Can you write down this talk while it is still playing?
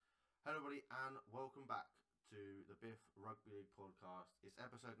Hello, everybody, and welcome back to the Biff Rugby League podcast. It's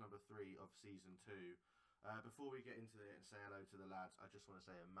episode number 3 of season 2. Before we get into it and say hello to the lads, I just want to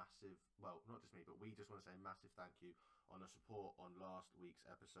say a massive, well, not just me, but we just want to say a massive thank you on the support on last week's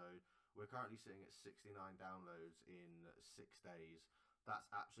episode. We're currently sitting at 69 downloads in 6 days.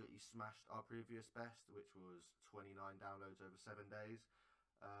 That's absolutely smashed our previous best, which was 29 downloads over 7 days.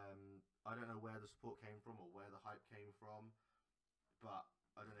 I don't know where the support came from or where the hype came from, but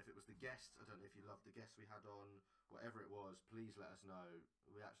I don't know if it was the guests. I don't know if you loved the guests we had on. Whatever it was, please let us know.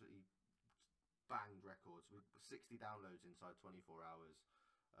 We absolutely banged records. We 60 downloads inside 24 hours.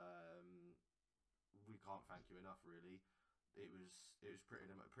 We can't thank you enough, really. It was pretty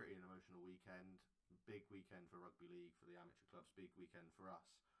an emotional weekend. Big weekend for rugby league, for the amateur clubs. Big weekend for us.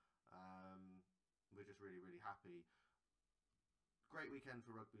 We're just really happy. Great weekend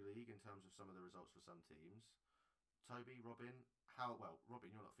for rugby league in terms of some of the results for some teams. Toby, Robin,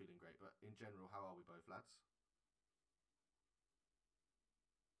 Robin, you're not feeling great, but in general, how are we both, lads?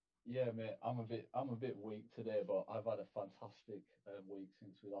 Yeah, mate, I'm a bit weak today, but I've had a fantastic week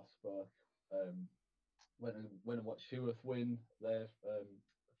since we last spoke. Um, went and watched Heworth win their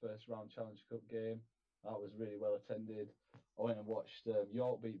first round Challenge Cup game. That was really well attended. I went and watched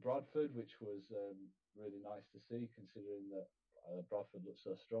York beat Bradford, which was really nice to see, considering that Bradford looked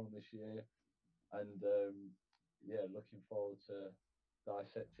so strong this year. And yeah, looking forward to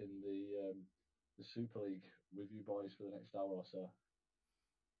dissecting the Super League with you boys for the next hour or so.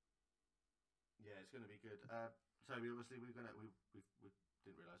 Yeah, it's going to be good. Toby, obviously, we didn't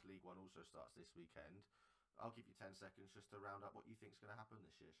realise League One also starts this weekend. I'll give you 10 seconds just to round up what you think's going to happen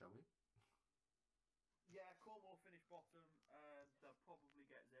this year, shall we? Yeah, Cornwall finish bottom. They'll probably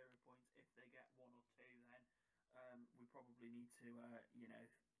get 0 points. If they get 1 or 2, then we probably need to, uh,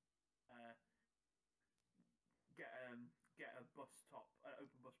 get a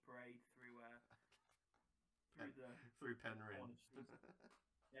open bus parade through the Through Cornish Penryn. streets.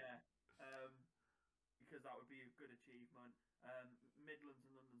 Yeah, because that would be a good achievement. Midlands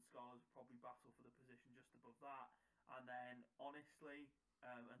and London Scholars probably battle for the position just above that, and then honestly,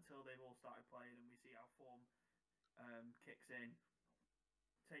 until they've all started playing and we see how form kicks in,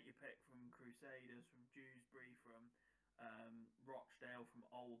 take your pick from Crusaders, from Dewsbury, from Rochdale, from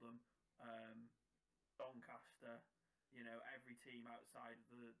Oldham, um, Doncaster. You know, every team outside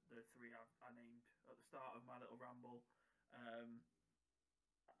of the three I named at the start of my little ramble. Um,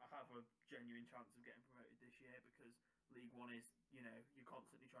 I have a genuine chance of getting promoted this year because League One is, you're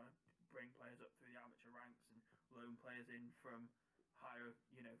constantly trying to bring players up through the amateur ranks and loan players in from higher,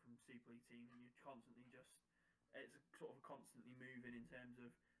 from Super League teams, and you're constantly it's sort of constantly moving in terms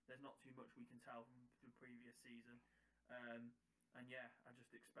of there's not too much we can tell from the previous season. And yeah, I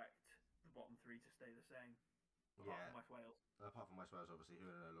just expect the bottom three to stay the same, apart from Yeah, West Wales. apart from West Wales, obviously, who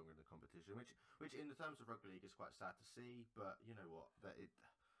are no longer in the competition, which in the terms of rugby league is quite sad to see. But you know what? That it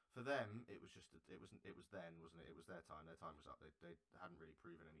for them, it was just it was then, wasn't it? It was their time. Their time was up. They hadn't really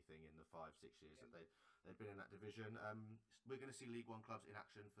proven anything in the 5 6 years that they'd been in that division. We're going to see League One clubs in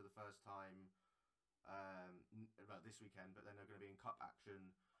action for the first time well, this weekend, but then they're going to be in cup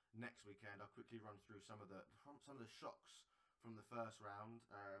action next weekend. I'll quickly run through some of the shocks from the first round.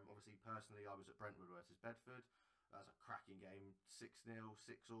 Obviously, personally, I was at Brentwood versus Bedford. That was a cracking game, 6-0,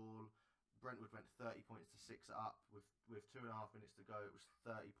 6-all. Brentwood went 30 points to 6 up with 2.5 minutes to go. It was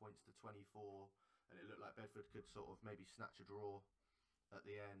 30 points to 24, and it looked like Bedford could sort of maybe snatch a draw at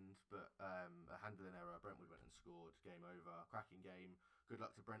the end, but a handling error. Brentwood went and scored. Game over. Cracking game. Good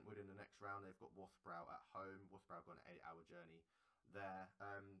luck to Brentwood in the next round. They've got Wathbrow at home. Wathbrow have got an 8-hour journey there.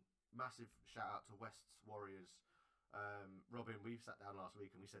 Massive shout out to West's Warriors. Robin, we sat down last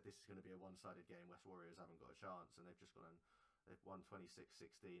week and we said this is going to be a one-sided game. West Warriors haven't got a chance, and they've just gone and they've won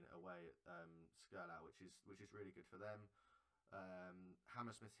 26-16 away at Skirlow, which is really good for them.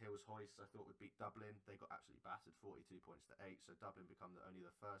 Hammersmith Hills Hoist, I thought would beat Dublin. They got absolutely battered, 42 points to 8. So Dublin become only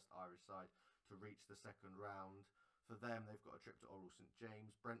the first Irish side to reach the second round. For them, they've got a trip to Oral St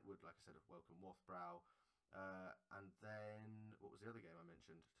James. Brentwood, like I said, have welcomed Wathbrow. And then what was the other game I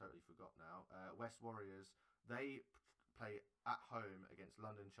mentioned? Totally forgot now. West Warriors. They play at home against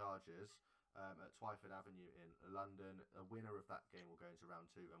London Chargers. At Twyford Avenue in London. A winner of that game will go into round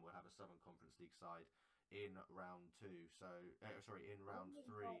 2, and we'll have a Southern Conference League side in round 2. So, sorry, in The round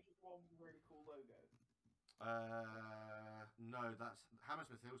London 3. Chargers one with a really cool logo. No, that's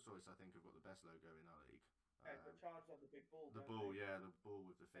Hammersmith Hill Toys. I think have got the best logo in our league. The Chargers have the big ball, The don't ball, they? yeah, the ball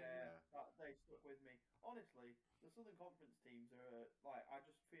with the thing, Yeah, yeah. they stuck with me. Honestly, the Southern Conference teams are like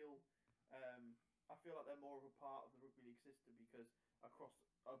um, I feel like they're more of a part of the rugby league system because across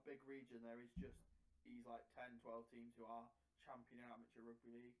a big region there is just these like 10, 12 teams who are championing amateur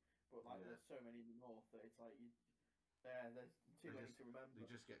rugby league. but like Yeah. there's so many in the north that it's like there's too many to remember. You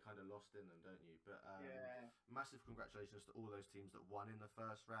just get kind of lost in them, don't you? But Yeah. massive congratulations to all those teams that won in the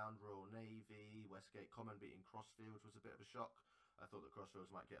first round. Royal Navy, Westgate Common beating Crossfields was a bit of a shock. I thought that Crossfields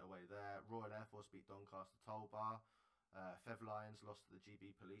might get away there. Royal Air Force beat Doncaster Tollbar. Fev Lions lost to the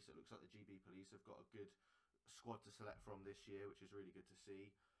GB Police. It looks like the GB Police have got a good squad to select from this year, which is really good to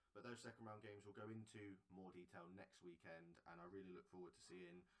see. But those second round games will go into more detail next weekend, and I really look forward to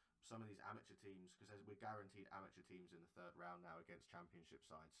seeing some of these amateur teams, because we're guaranteed amateur teams in the third round now against championship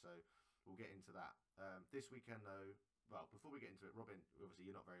sides. So we'll get into that. This weekend, though, well, before we get into it, Robin, obviously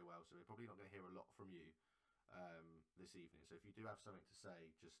you're not very well, so we're probably not going to hear a lot from you this evening. So if you do have something to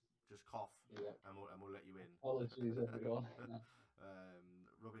say, just cough, and we'll let you in. Apologies, everyone.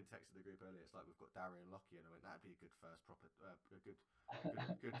 Robin texted the group earlier. It's like we've got Darian Lockyer, and I went, that'd be a good first proper, a good A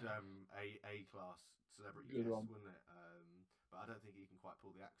class celebrity Good guest, one. wouldn't it? But I don't think he can quite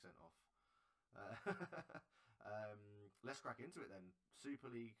pull the accent off. Let's crack into it then. Super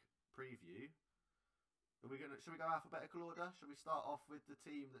League preview. Should we go alphabetical order? Should we start off with the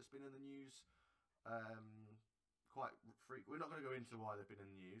team that's been in the news? We're not going to go into why they've been in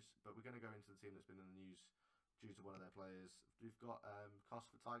the news, but we're going to go into the team that's been in the news due to one of their players. We've got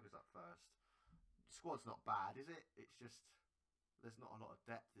Castleford Tigers up first. The squad's not bad, is it? It's just there's not a lot of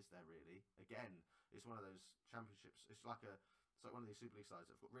depth, is there really? Again, it's one of those championships. It's like one of these Super League sides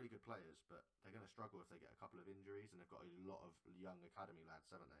that've got really good players, but they're going to struggle if they get a couple of injuries, and they've got a lot of young academy lads,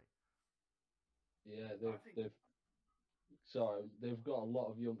 haven't they? Yeah, they've got a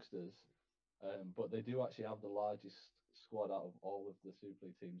lot of youngsters, but they do actually have the largest squad out of all of the Super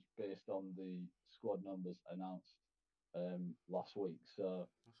League teams based on the squad numbers announced last week. So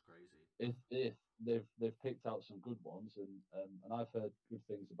that's crazy. If they've picked out some good ones, and I've heard good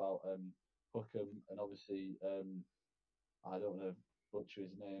things about Hookham, and obviously I don't want to butcher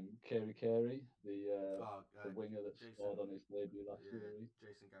his name, Carey, the winger that scored on his debut last year.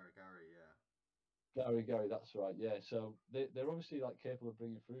 Jason Gary, yeah. Gary, that's right. Yeah, so they're obviously like capable of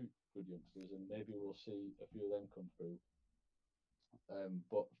bringing through good youngsters, and maybe we'll see a few of them come through.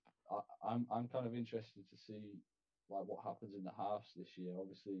 But I'm kind of interested to see like what happens in the halves this year.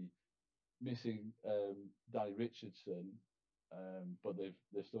 Obviously, missing Danny Richardson, but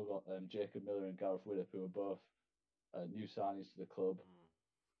they've still got Jacob Miller and Gareth Widdop, who are both new signings to the club.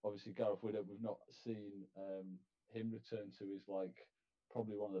 Obviously, Gareth Widdop, we've not seen him return to his like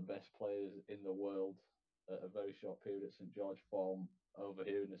probably one of the best players in the world at a very short period at St George form over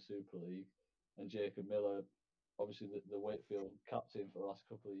here in the Super League. And Jacob Miller, obviously the Wakefield captain for the last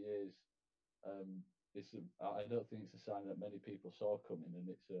couple of years. I don't think it's a sign that many people saw coming,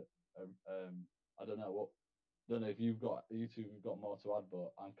 and it's I don't know if you two have got more to add,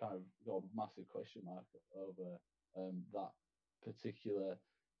 but I'm kind of got a massive question mark over that particular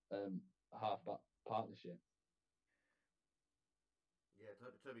halfback partnership. Yeah,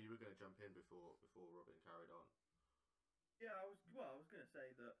 Toby, you were going to jump in before Robin carried on. Yeah, I was going to say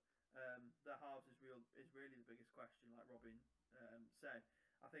that the halves is really the biggest question, like Robin said.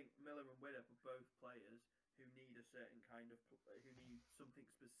 I think Miller and Widdop are both players who need a certain kind of who need something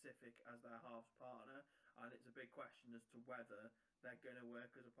specific as their halves partner, and it's a big question as to whether they're going to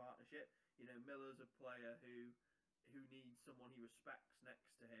work as a partnership. You know, Miller's a player who needs someone he respects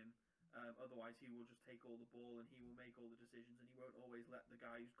next to him. Otherwise, he will just take all the ball and he will make all the decisions, and he won't always let the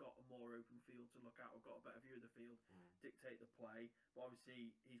guy who's got a more open field to look at or got a better view of the field dictate the play. But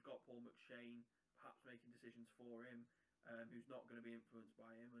obviously, he's got Paul McShane perhaps making decisions for him, who's not going to be influenced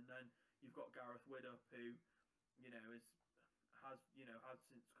by him. And then you've got Gareth Widdop, who has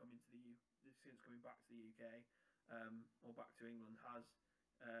since coming back to the UK or back to England has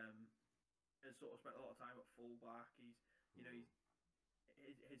sort of spent a lot of time at fullback.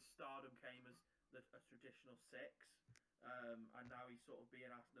 His stardom came as a traditional six, and now he's sort of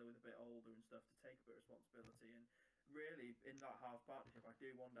being asked though with a bit older and stuff to take a bit of responsibility. And really, in that half partnership, I do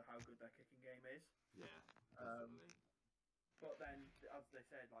wonder how good their kicking game is. Yeah, definitely. But then, as they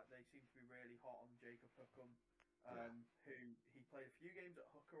said, like they seem to be really hot on Jacob Hookham, who he played a few games at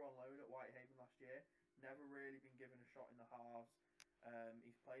hooker on loan at Whitehaven last year. Never really been given a shot in the halves.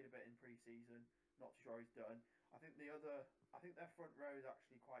 He's played a bit in pre-season. Not too sure he's done. I think their front row is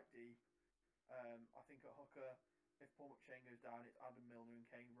actually quite deep. I think at hooker, if Paul McShane goes down, it's Adam Milner and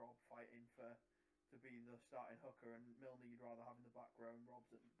Kane Robb fighting to be the starting hooker, and Milner you'd rather have in the back row, and Robb's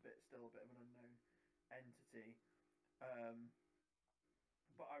still a bit of an unknown entity.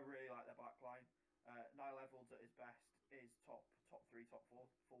 But I really like their back line. Niall Evalds at his best is top 3, top 4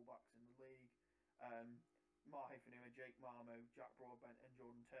 fullbacks in the league. Mahe Fanua, Jake Marmo, Jack Broadbent and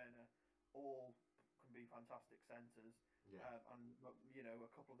Jordan Turner all can be fantastic centres. Yeah. And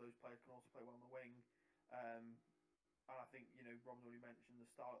a couple of those players can also play well on the wing. And I think Rob's already mentioned the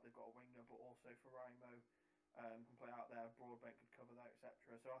start. They've got a winger, but also Ferrimo can play out there. Broadbent could cover there,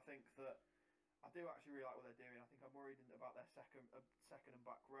 etc. So I think that I do actually really like what they're doing. I think I'm worried about their second and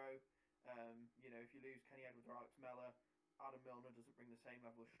back row. If you lose Kenny Edwards or Alex Mellor, Adam Milner doesn't bring the same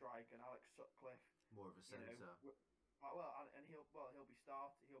level of strike, and Alex Sutcliffe, more of a centre. He'll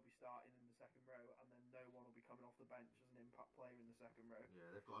be starting in the second row, and then no one will be coming off the bench as an impact player in the second row. Yeah,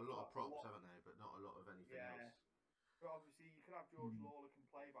 they've got a lot of props, haven't they? But not a lot of anything else. But obviously, you can have George Lawler can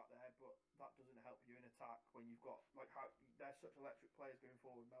play back there, but that doesn't help you in attack when you've got they're such electric players going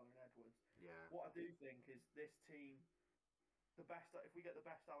forward, Mellor and Edwards. Yeah. What I do think is this team, the best. If we get the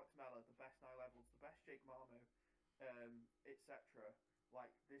best Alex Mellor, the best Niall Edwards, the best Jake Marmo, etc.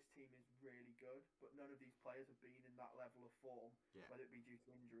 Like, this team is really good, but none of these players have been in that level of form, whether it be due to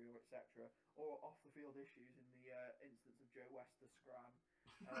injury or etc. or off the field issues. In the instance of Joe Wester scram.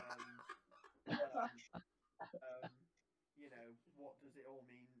 What does it all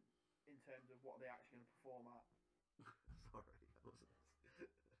mean in terms of what they're actually going to perform at? Sorry, I wasn't.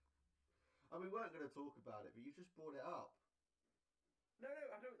 We weren't going to talk about it, but you just brought it up. No,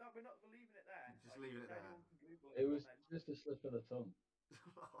 I don't. No, we're not leaving it there. Just leaving it there. It was just a slip of the tongue.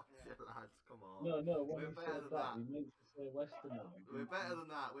 Oh, yeah, lads, come on. No, we're better than that. We meant to say Western. We're better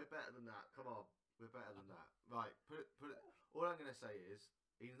than that. Come on, we're better than that. Right, put it. All I'm going to say is,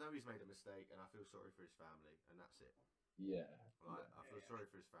 even though he's made a mistake, and I feel sorry for his family, and that's it. Yeah. Right, I feel sorry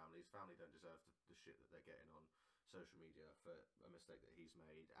for his family. His family don't deserve the shit that they're getting on social media for a mistake that he's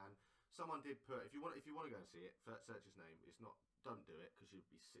made. And someone did put, if you want to go and see it, search his name. It's not. Don't do it, because you'll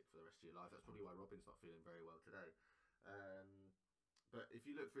be sick for the rest of your life. That's probably why Robin's not feeling very well today. But if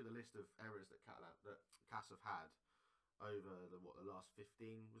you look through the list of errors that Cass have had over the last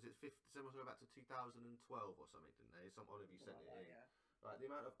 15, was it 50? Someone go back to 2012 or something, didn't they? One of you sent it in. Yeah. Right, the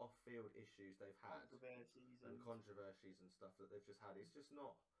amount of off-field issues they've had, controversies and stuff that they've just had, it's just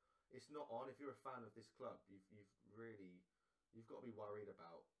not. It's not on. If you're a fan of this club, you've got to be worried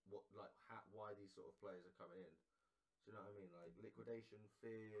about why these sort of players are coming in. Do you know what I mean? Like liquidation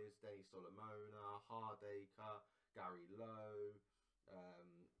fears, Denny Solomona, Hardacre, Gary Lowe,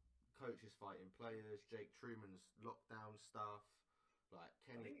 coaches fighting players, Jake Truman's lockdown stuff, like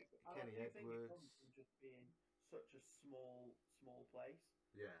Kenny Edwards. Think it comes from just being such a small place.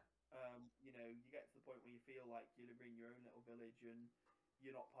 Yeah. You get to the point where you feel like you're in your own little village and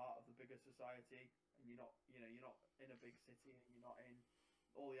you're not part of the bigger society, and you're not in a big city, and you're not in.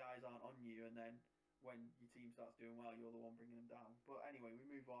 All the eyes aren't on you, and then when your team starts doing well, you're the one bringing them down. But anyway, we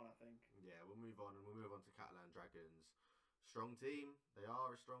move on, I think. Yeah, we'll move on, and we'll move on to Catalan Dragons. Strong team. They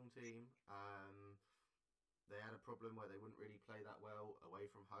are a strong team. They had a problem where they wouldn't really play that well away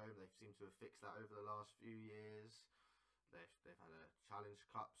from home. They seem to have fixed that over the last few years. They've had a Challenge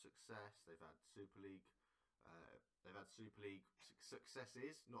Cup success. They've had Super League.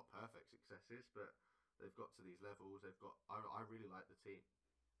 Successes, not perfect successes, but they've got to these levels. I really like the team.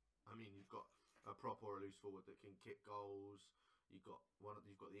 I mean, you've got a prop or a loose forward that can kick goals. You've got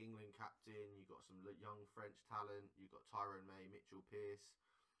the England captain. You've got some young French talent. You've got Tyrone May, Mitchell Pearce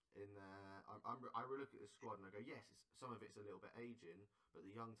in there. I really look at this squad and I go, yes, some of it's a little bit aging, but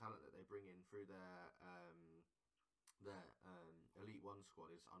the young talent that they bring in through their Elite One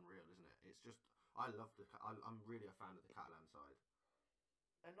squad is unreal, isn't it? It's just, I'm really a fan of the Catalan side.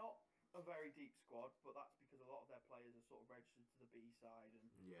 They're not a very deep squad, but that's because a lot of their players are sort of registered to the B side, and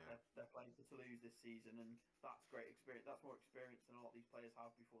they're playing for Toulouse this season, and that's great experience. That's more experience than a lot of these players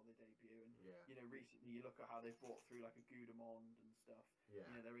have before they debut. And recently you look at how they've brought through like a Goudemond and stuff. Yeah.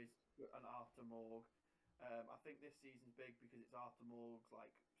 There is an Artemorg. I think this season's big because it's Artemorg's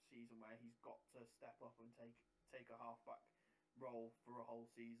like season where he's got to step up and take a halfback role for a whole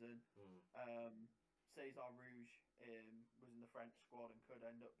season. Cesar Rouge was in the French squad and could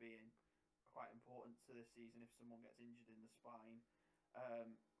end up being quite important to this season if someone gets injured in the spine.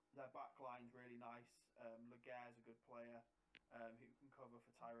 Their back line's really nice. Laguerre's a good player who can cover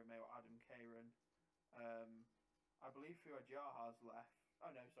for Tyrone May or Adam Caron. I believe Fuad Jaha's left. Oh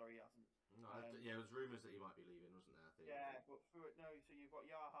no, sorry, he hasn't. No, there was rumours that he might be leaving, wasn't there? I think. Yeah, but so you've got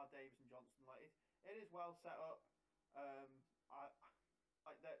Yaha, Davis, and Johnson. Like it is well set up. I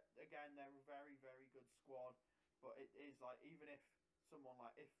like that again. They're a very, very good squad, but it is like even if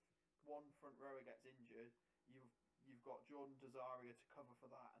one front rower gets injured, you've got Jordan Desaria to cover for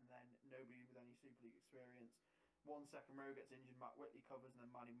that, and then nobody with any Super League experience. One second row gets injured, Matt Whitley covers, and then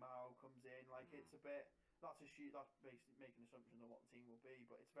Manny Mao comes in. Like it's a bit. That's basically making assumptions on what the team will be,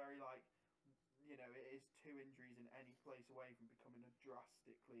 but it's very like, it is 2 injuries in any place away from becoming a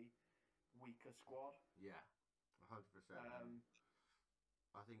drastically weaker squad. Yeah, 100%. Um,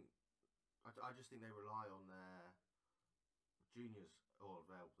 I think I just think they rely on their juniors or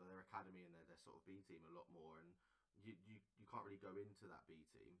their academy and their sort of B team a lot more, and you can't really go into that B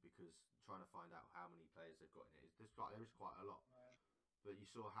team because trying to find out how many players they've got in it, there is quite a lot. But you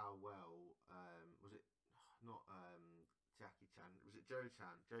saw how well was it not Jackie Chan? Was it Joe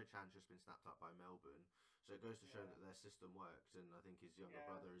Chan? Joe Chan's just been snapped up by Melbourne, so it goes to show that their system works. And I think his younger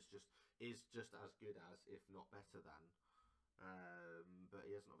brother is just as good as, if not better than. But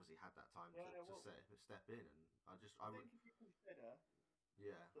he hasn't obviously had that time to step in, and I think if you consider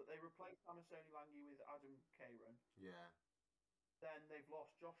that they replaced Amisoni Langi with Adam Kieran, then they've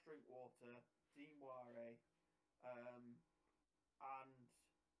lost Josh Drinkwater, Dean Ware, and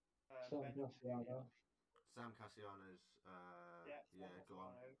Ben Julian. Sam Cassiano's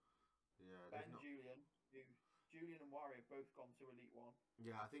gone. Ben Julian, Julian and Ware have both gone to Elite One.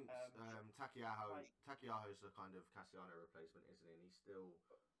 Yeah, I think Takiaho's a kind of Cassiano replacement, isn't he? And he's still,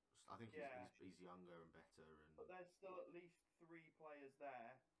 I think he's younger and better. But there's still at least 3 players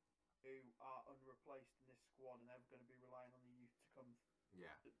there who are unreplaced in this squad, and they're going to be relying on the youth to come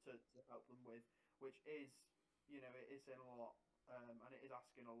to help them with, which is, it is saying a lot, and it is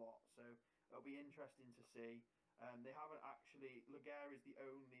asking a lot. So it'll be interesting to see. They haven't actually. Laguerre is the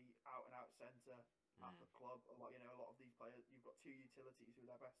only out-and-out centre at the club. A lot of these players. You've got 2 utilities who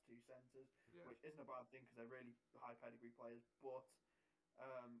are their best 2 centres, which isn't a bad thing because they're really high pedigree players. But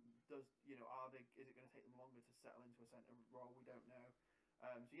is it going to take them longer to settle into a centre role? We don't know.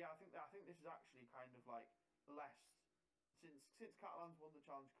 I think this is actually kind of like less since Catalans won the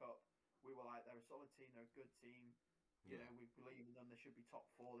Challenge Cup. We were like, they're a solid team, they're a good team. We believe in them. They should be top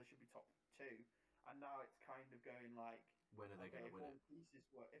 4. They should be top 2. And now it's kind of going like, when are they going to win it?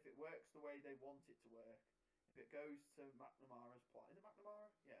 If it works the way they want it to work, if it goes to McNamara's plan, is it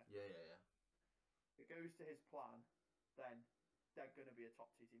McNamara? Yeah. If it goes to his plan, then they're going to be a top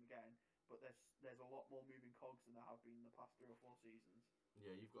 2 team again. But there's a lot more moving cogs than there have been in the past 3 or 4 seasons.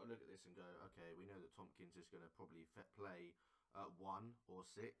 Yeah, you've got to look at this and go, okay, we know that Tompkins is going to probably play at 1 or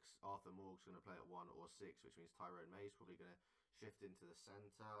 6. Arthur Morg's going to play at 1 or 6, which means Tyrone May's probably going to shift into the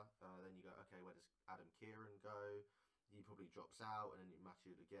centre. Then you go, okay, where does Adam Kieran go? He probably drops out, and then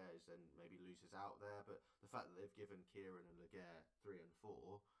Mathieu Laguerre then maybe loses out there. But the fact that they've given Kieran and Laguerre 3 and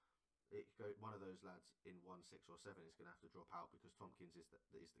 4, one of those lads in 1, 6 or 7 is going to have to drop out because Tompkins is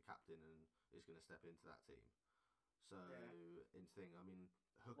the captain and is going to step into that team. So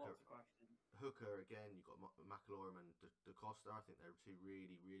Hooker again. You've got McAlorum and Da Costa. I think they're 2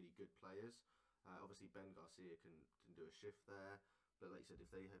 really, really good players. Obviously Ben Garcia can do a shift there, but like you said,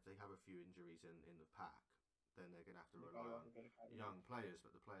 if they have a few injuries in the pack, then they're going to have to rely on young players.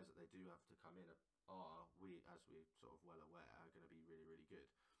 But the players that they do have to come in are, as we're sort of well aware, are going to be really, really good.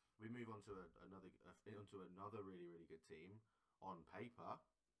 We move on to another really, really good team on paper.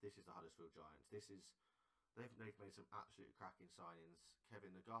 This is the Huddersfield Giants. They've made some absolutely cracking signings.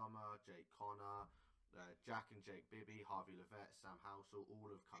 Kevin Nagama, Jake Connor, Jack and Jake Bibby, Harvey Levette, Sam Housel,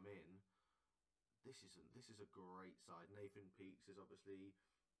 all have come in. This is a great side. Nathan Peakes is obviously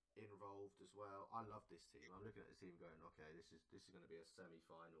involved as well. I love this team. I'm looking at this team going, okay, this is going to be a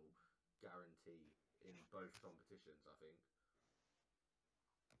semi-final guarantee in both competitions, I think.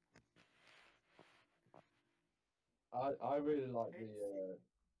 I really like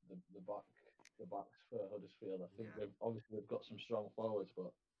the backs for Huddersfield. I think they've got some strong forwards,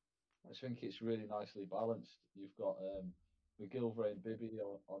 but I think it's really nicely balanced. You've got McGilvray and Bibby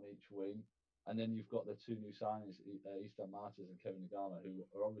on each wing, and then you've got the 2 new signings, Easton Martins and Kevin Nagama, who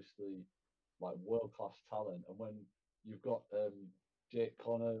are obviously like world-class talent. And when you've got Jake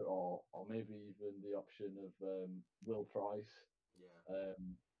Connor or maybe even the option of Will Price,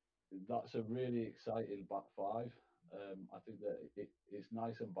 that's a really exciting back 5. I think that it's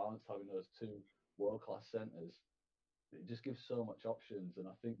nice and balanced having those 2 world-class centres. It just gives so much options, and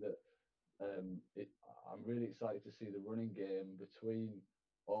I think that I'm really excited to see the running game between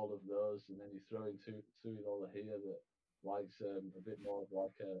all of those, and then you throw in Tuilola here that likes a bit more of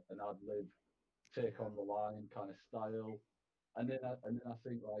like an ad lib take on the line kind of style, and then I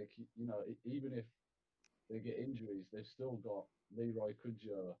think, like, even if they get injuries, they've still got Leroy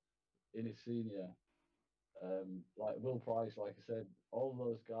Kudjoe in his senior. Like Will Price, like I said, all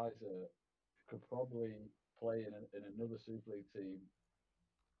those guys could probably play in another Super League team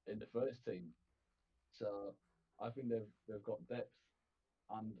in the first team. So I think they've got depth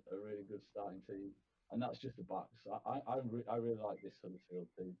and a really good starting team, and that's just the backs. I really like this Huddersfield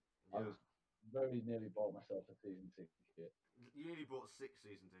team. I was very nearly bought myself a season ticket. You nearly bought 6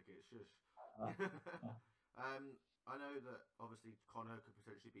 season tickets, shush. I know that obviously Connor could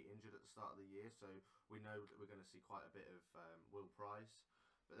potentially be injured at the start of the year, so we know that we're going to see quite a bit of Will Price.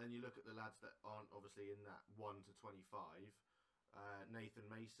 But then you look at the lads that aren't obviously in that 1 to 25. Nathan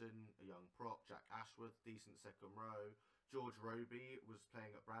Mason, a young prop, Jack Ashworth, decent second row. George Roby was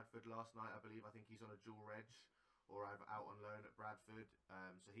playing at Bradford last night, I believe. I think he's on a dual reg or out on loan at Bradford.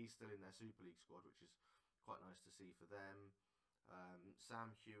 So he's still in their Super League squad, which is quite nice to see for them.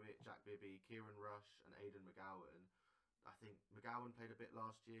 Sam Hewitt, Jack Bibby, Kieran Rush, and Aidan McGowan. I think McGowan played a bit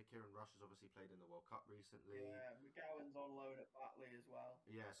last year. Kieran Rush has obviously played in the World Cup recently. Yeah, McGowan's on loan at Batley as well.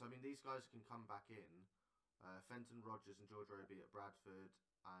 Yeah, so I mean, these guys can come back in. Fenton Rogers and George Roby at Bradford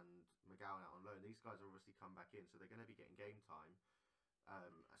and McGowan out on loan. These guys are obviously come back in, so they're going to be getting game time.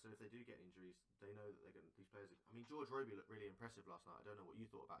 So if they do get injuries, they know that they're going. These players. I mean, George Roby looked really impressive last night. I don't know what you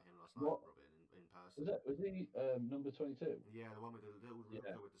thought about him last night, Robin, in person. Was he number 22? Yeah, the one with the little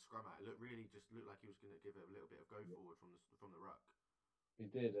Yeah. with the scrum out. It looked like he was going to give it a little bit of go forward from the ruck. He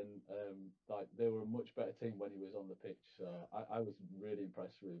did, and like they were a much better team when he was on the pitch. So I was really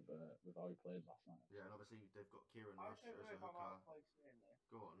impressed with how he played last night. Yeah, and obviously they've got Kieran I Rush don't know as a if I'm hooker. out of place saying this,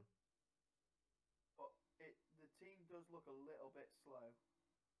 Go on. but the team does look a little bit slow.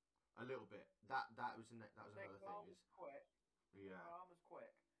 A little bit. That was another thing. Is quick. yeah. Armour's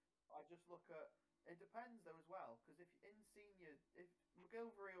quick. I just look at. It depends though as well, because if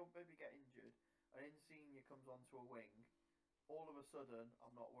McGilvery will maybe get injured and Insigne comes onto a wing, all of a sudden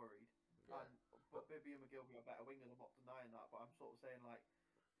I'm not worried. Yeah. But Bibby and McGilvery are better wingers. I'm not denying that, but I'm sort of saying like,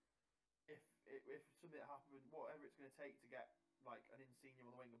 if something happened, whatever it's going to take to get like an Insigne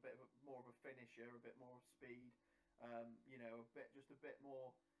on the wing, more of a finisher, a bit more of speed, just a bit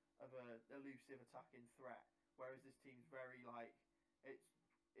more of a elusive attacking threat. Whereas this team's very like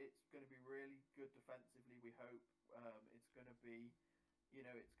it's going to be really good defensively. We hope it's going to be,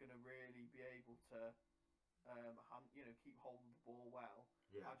 it's going to really be able to, keep holding the ball well.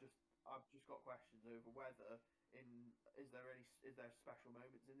 Yeah. I've just got questions over whether is there special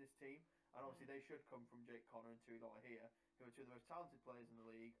moments in this team, and obviously they should come from Jake Connor and Tui here, who are two of the most talented players in the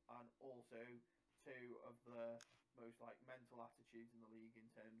league, and also two of the most like mental attitudes in the league in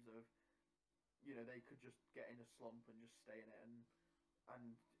terms of, they could just get in a slump and just stay in it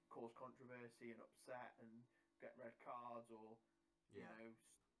and cause controversy and upset and get red cards or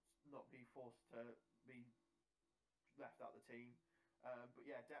not be forced to be left out of the team. But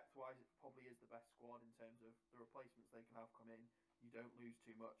yeah, depth-wise, it probably is the best squad in terms of the replacements they can have come in. You don't lose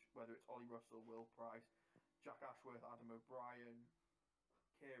too much, whether it's Ollie Russell, Will Price, Jack Ashworth, Adam O'Brien,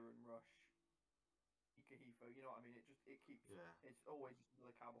 Kieran Rush, Ikehifo. You know what I mean? It's always just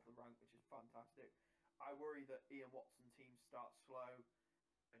another cab off the rank, which is fantastic. I worry that Ian Watson teams start slow.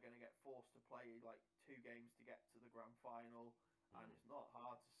 They're going to get forced to play like 2 games to get to the grand final, and it's not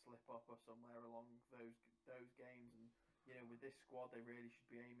hard to slip up or somewhere along those games. And with this squad, they really should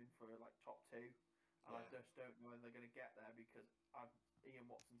be aiming for like top 2. And I just don't know when they're going to get there because Ian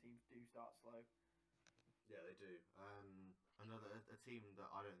Watson teams do start slow. Yeah, they do. A team that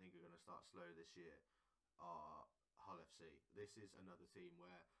I don't think are going to start slow this year are Hull FC. This is another team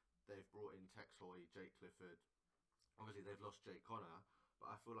where they've brought in Tex Hoy, Jake Clifford. Obviously, they've lost Jake Connor, but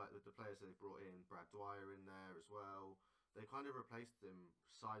I feel like with the players that they've brought in, Brad Dwyer in there as well, they kind of replaced them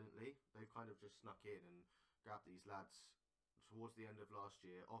silently. They've kind of just snuck in and grabbed these lads towards the end of last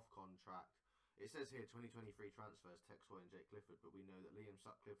year, off contract. It says here 2023 transfers, Tex Hoy and Jake Clifford, but we know that Liam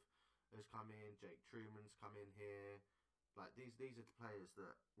Sutcliffe has come in, Jake Truman's come in here. Like these are the players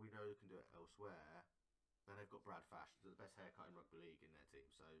that we know can do it elsewhere. And they've got Brad Fash, the best haircut in Rugby League, in their team.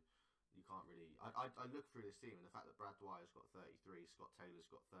 So you can't really. I look through this team and the fact that Brad Dwyer's got 33, Scott Taylor's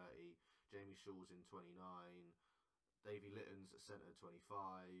got 30, Jamie Shaw's in 29, Davey Litton's at centre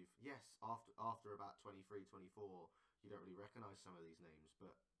 25. Yes, after about 23, 24, you don't really recognise some of these names,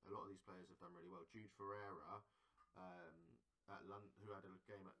 but a lot of these players have done really well. Jude Ferreira, at London, who had a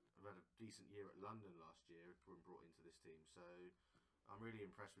decent year at London last year, been brought into this team. So I'm really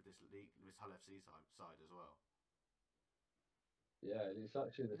impressed with this league, this Hull FC side as well. Yeah, it's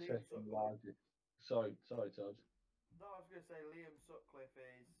actually the second largest. Sorry, Todd. No, I was going to say Liam Sutcliffe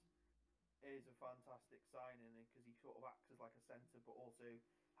is a fantastic signing because he sort of acts as like a centre, but also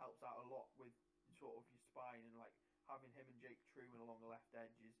helps out a lot with sort of your spine, and like having him and Jake Truman along the left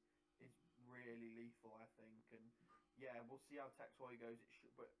edge is really lethal, I think. And yeah, we'll see how Tex Hoy goes.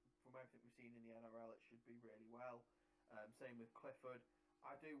 But from everything we've seen in the NRL, it should be really well. Same with Clifford.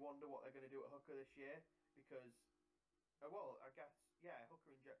 I do wonder what they're going to do at hooker this year because, I guess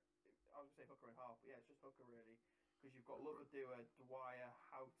hooker and I was going to say hooker and half, but yeah, it's just hooker really because you've got Loverdua, Dwyer,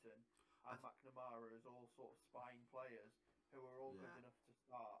 Houghton, and McNamara as all sort of spine players who are all good enough to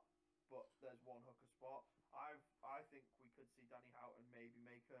start, but there's one hooker spot. I I think we could see Danny Houghton maybe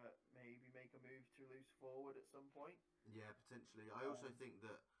make a move to loose forward at some point. Yeah, potentially. I also think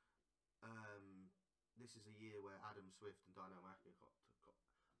that this is a year where Adam Swift and Dynel McIntosh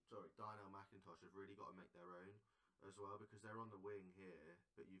have really got to make their own as well, because they're on the wing here,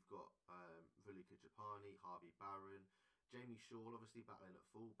 but you've got Vulika Japani, Harvey Barron, Jamie Shaw obviously battling at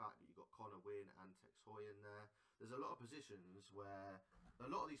fullback, but you've got Connor Wynn and Tex Hoy in there. There's a lot of positions where a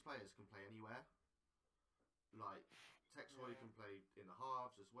lot of these players can play anywhere. Like Tex Hoy can play in the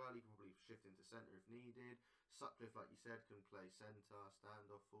halves as well. He can probably shift into centre if needed. Sutcliffe, like you said, can play centre,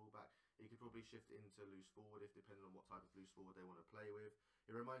 stand-off, fullback. He could probably shift into loose forward if depending on what type of loose forward they want to play with.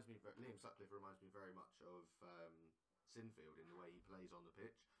 Liam Sutcliffe reminds me very much of Sinfield in the way he plays on the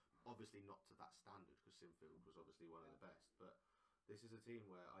pitch. Obviously not to that standard, because Sinfield was obviously one of the best. But this is a team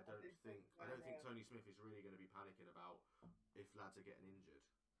where I don't think Tony Smith is really going to be panicking about if lads are getting injured.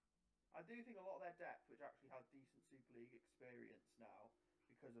 I do think a lot of their depth, which actually has decent Super League experience now,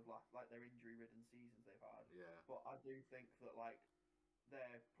 because of like their injury-ridden seasons they've had. Yeah. But I do think that like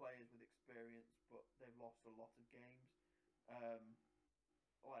they're players with experience, but they've lost a lot of games.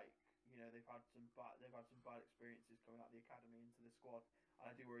 Like they've had some bad experiences coming out of the academy into the squad,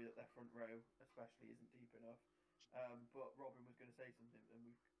 and I do worry that their front row, especially, isn't deep enough. But Robin was going to say something, and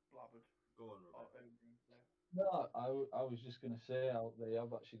we've blabbered Go on, Robin. over him. So. No, I was just going to say out they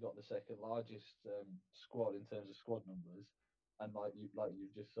have actually got the second largest squad in terms of squad numbers, and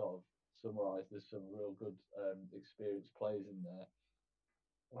you've just sort of summarised, there's some real good experienced players in there.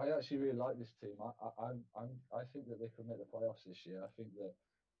 I actually really like this team. I think that they could make the playoffs this year. I think that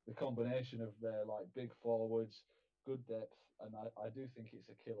the combination of their like big forwards, good depth, and I do think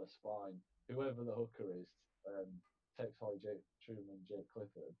it's a killer spine. Whoever the hooker is, Tex Hoy, Jake Truman, Jake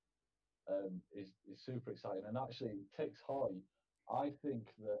Clifford, is super exciting. And actually, Tex Hoy, I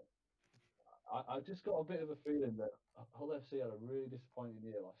think that I just got a bit of a feeling that Hull FC had a really disappointing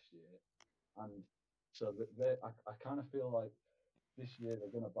year last year, and so that I kind of feel like this year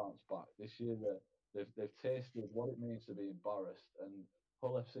they're going to bounce back. This year that they've tasted what it means to be embarrassed, and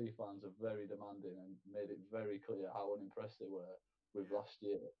Hull FC fans are very demanding and made it very clear how unimpressed they were with last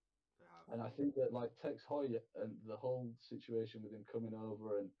year. And I think that like Tex Hoy and the whole situation with him coming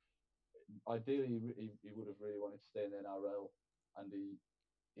over, and ideally he would have really wanted to stay in the NRL, and he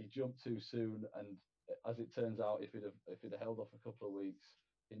jumped too soon. And as it turns out, if he'd have held off a couple of weeks,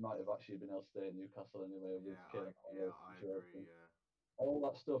 he might have actually been able to stay in Newcastle anyway. I agree. Yeah. All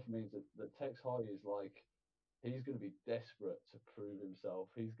that stuff means that Tex Hoy is like, he's going to be desperate to prove himself.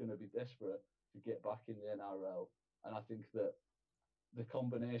 He's going to be desperate to get back in the NRL. And I think that the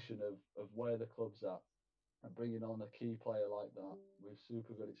combination of where the club's at and bringing on a key player like that with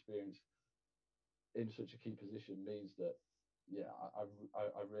super good experience in such a key position means that, yeah, I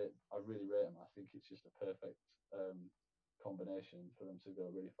really rate him. I think it's just a perfect combination for them to go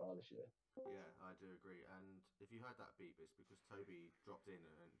really far this year. Yeah, I do agree. And if you heard that beep, it's because Toby dropped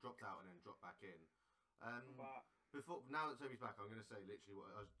out and then dropped back in. Now that Toby's back, I'm going to say literally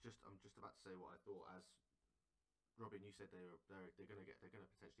what I'm just about to say what I thought. As Robin, you said they're going to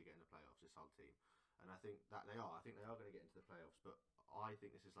potentially get in the playoffs. This whole team, and I think that they are. I think they are going to get into the playoffs. But I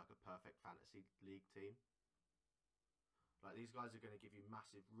think this is like a perfect fantasy league team. Like, these guys are going to give you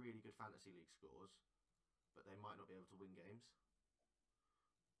massive, really good fantasy league scores, but they might not be able to win games.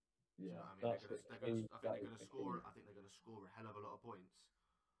 Yeah, I think they're going to score. I think they're going to score a hell of a lot of points,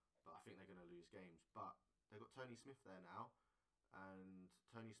 but I think they're going to lose games. But they've got Tony Smith there now, and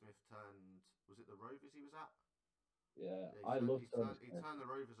Tony Smith turned. Was it the Rovers he was at? Yeah, I love Tony Smith. He turned the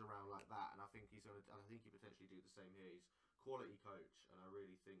Rovers around like that, and I think he's going to. And I think he potentially do the same here. He's quality coach, and I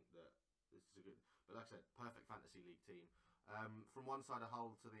really think that this is a good. But like I said, perfect fantasy league team. From one side of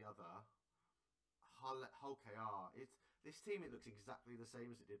Hull to the other, Hull KR. This team. It looks exactly the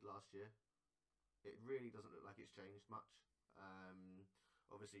same as it did last year. It really doesn't look like it's changed much.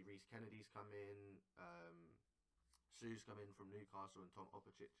 Obviously, Reece Kennedy's come in. Sue's come in from Newcastle, and Tom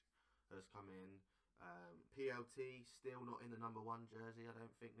Opicic has come in. PLT still not in the number 1 jersey, I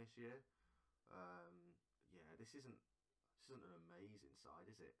don't think, this year. Yeah, this isn't an amazing side,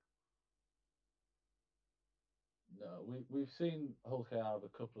 is it? No, we've seen Hull KR have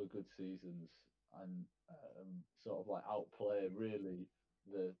a couple of good seasons and sort of like outplay really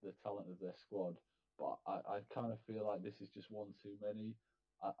the talent of their squad. But I kind of feel like this is just one too many.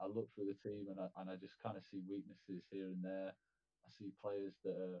 I look through the team and I just kind of see weaknesses here and there. I see players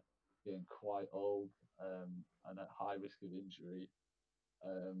that are getting quite old and at high risk of injury.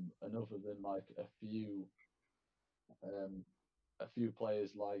 And other than like a few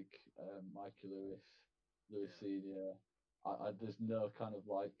players like Mikey Lewis Yeah. Senior, there's no kind of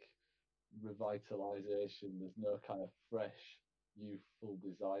like revitalization. There's no kind of fresh, youthful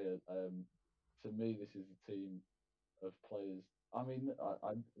desire. To me, this is a team of players. I mean,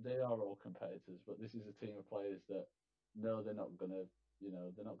 they are all competitors, but this is a team of players that know they're not gonna,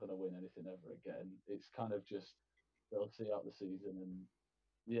 they're not gonna win anything ever again. It's kind of just they'll see out the season, and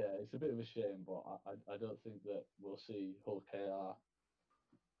yeah, it's a bit of a shame, but I don't think that we'll see Hull KR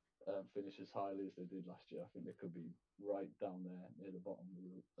finish as highly as they did last year. I think they could be right down there near the bottom of the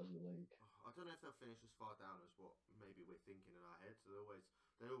league. I don't know if they'll finish as far down as what maybe we're thinking in our heads. They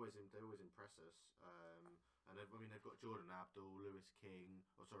always impress us. And I mean they've got Jordan Abdul, Lewis King.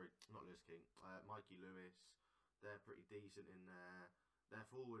 Oh, sorry, not Lewis King. Mikey Lewis. They're pretty decent in there. Their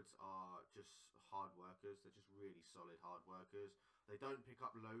forwards are just hard workers. They're just really solid hard workers. They don't pick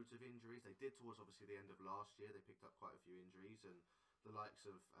up loads of injuries. They did towards obviously the end of last year. They picked up quite a few injuries, and the likes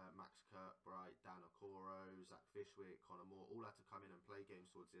of Max Kirkbright, Dan Okoro, Zach Fishwick, Connor Moore all had to come in and play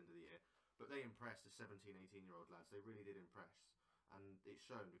games towards the end of the year. But they impressed the 17, 18-year-old lads. They really did impress. And it's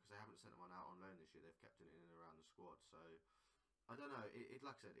shown because they haven't sent one out on loan this year. They've kept it in and around the squad. So, I don't know.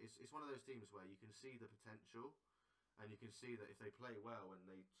 Like I said, it's one of those teams where you can see the potential. And you can see that if they play well and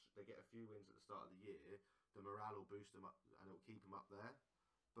they get a few wins at the start of the year, the morale will boost them up and it will keep them up there.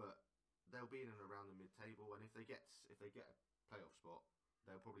 But they'll be in and around the mid-table. And if they get a playoff spot,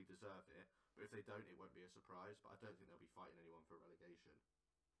 they'll probably deserve it. But if they don't, it won't be a surprise. But I don't think they'll be fighting anyone for relegation.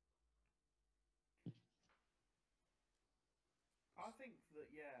 I think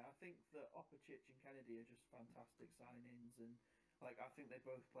that Opachich and Kennedy are just fantastic signings, and like I think they're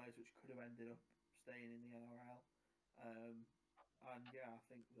both players which could have ended up staying in the NRL. And yeah, I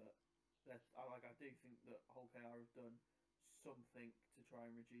think that I do think that Hull KR have done something to try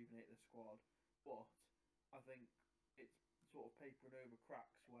and rejuvenate the squad, but I think it's sort of papering over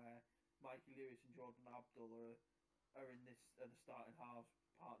cracks where Mikey Lewis and Jordan Abdul are in this the starting halves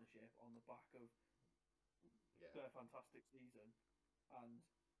partnership on the back of their fantastic season, and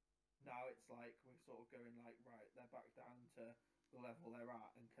now it's like we're sort of going like, right, they're back down to the level they're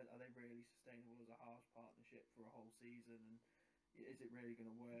at, and are they really sustainable as a halves partnership for a whole season, and is it really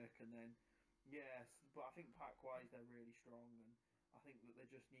going to work? And then yes, but I think pack wise they're really strong, and I think that they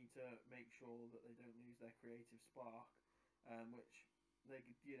just need to make sure that they don't lose their creative spark, which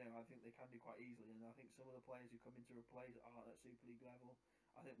I think they can do quite easily. And I think some of the players who come in to replace are at Super League level.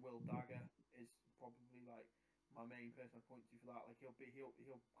 I think Will Dagger is probably like my main person I point to for that. Like he'll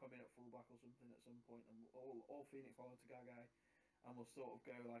come in at fullback or something at some point, and all Phoenix follow to Gagai, and we'll sort of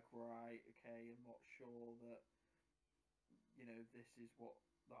go like, right, okay, I'm not sure that this is what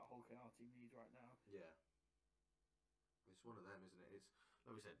that whole KR team needs right now. Yeah, it's one of them, isn't it? It's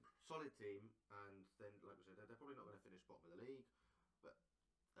like we said, solid team, and then like we said, they're probably not going to finish bottom of the league, but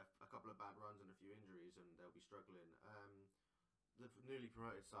a couple of bad runs and a few injuries, and they'll be struggling. The newly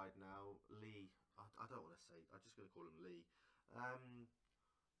promoted side now, Lee. I don't want to say. I'm just going to call him Lee.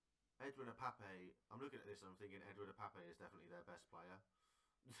 Edwin Apape. I'm looking at this and I'm thinking Edwin Apape is definitely their best player.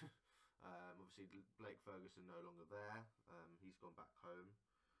 Obviously, Blake Ferguson no longer there. He's gone back home,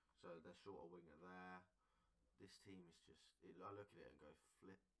 so they're short a winger there. This team is just. I look at it and go,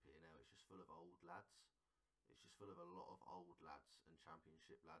 flipping out. It's just full of old lads. It's just full of a lot of old lads and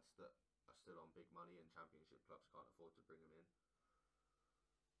championship lads that are still on big money, and championship clubs can't afford to bring them in.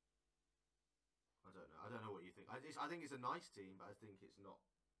 I don't know what you think. I think it's a nice team, but I think it's not.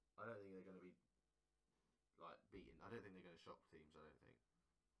 I don't think they're going to be like beaten. I don't think they're going to shock teams. I don't think.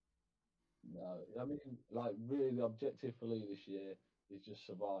 No, I mean, like really, the objective for Lee this year is just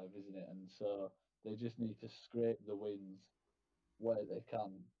survive, isn't it? And so they just need to scrape the wins where they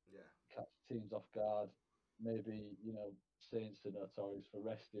can, Yeah. catch teams off guard. Maybe Saints are notorious for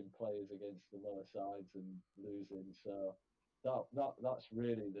resting players against the lower sides and losing. So that's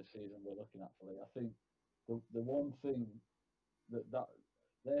really the season we're looking at for Lee. I think the one thing that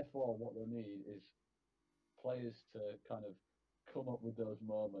therefore what they need is players to kind of come up with those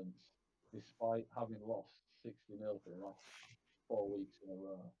moments despite having lost 60-0 for the last 4 weeks in a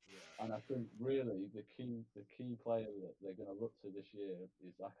row. Yeah. And I think really the key player that they're going to look to this year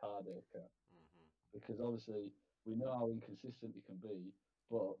is Zach Hardacre, because obviously we know how inconsistent he can be,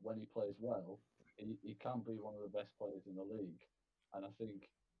 but when he plays well, he can be one of the best players in the league. And I think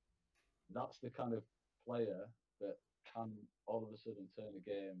that's the kind of player that can all of a sudden turn a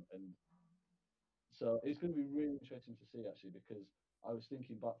game. And so it's going to be really interesting to see, actually, because I was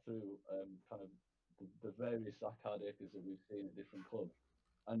thinking back through kind of the various Zach Hardacres that we've seen at different clubs,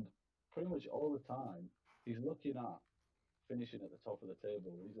 and pretty much all the time he's looking at finishing at the top of the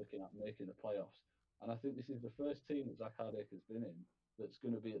table. He's looking at making the playoffs, and I think this is the first team that Zach Hardacre's been in that's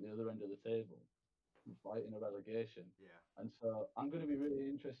going to be at the other end of the table. fighting a relegation. Yeah. And so I'm going to be really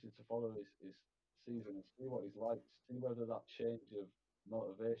interested to follow his season and see what he's like, see whether that change of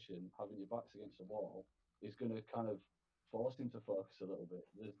motivation, having your backs against the wall, is going to kind of force him to focus a little bit.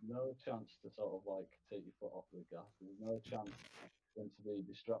 There's no chance to sort of like take your foot off the gas. There's no chance for him to be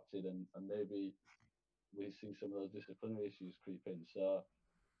distracted and maybe we see some of those disciplinary issues creep in. So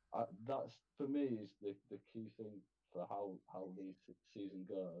that's for me is the key thing for how the season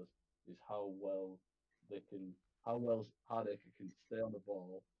goes is how well Hardacre can stay on the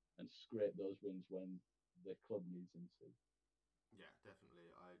ball and scrape those wins when the club needs him to. Yeah, definitely.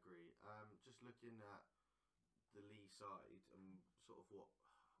 I agree. Just looking at the Lee side and sort of what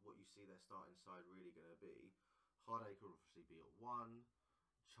you see their starting side really going to be. Hardacre will obviously be at one,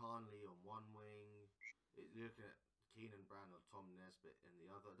 Charnley on one wing. You're looking at Keenan Brand or Tom Nesbitt in the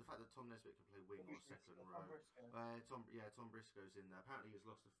other. The fact that Tom Nesbitt can play wing or second row. Tom Briscoe's in there. Apparently he's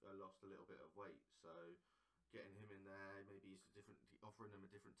lost a little bit of weight, so getting him in there, maybe he's offering them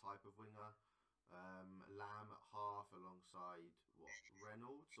a different type of winger. Lamb at half alongside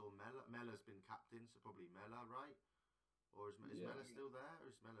Reynolds or Mellor. Mellor's been captain, so probably Mellor, right? Or is Yeah. Mellor still there?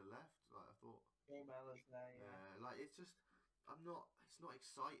 Or is Mellor left? Like I thought. Yeah, Mellor's there. Yeah. Like it's just, It's not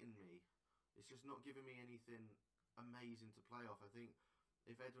exciting me. It's just not giving me anything amazing to play off. I think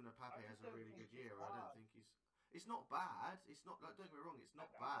if Edwin Apape has a really good year, I don't think he's. It's not bad. It's not like, don't get me wrong. It's not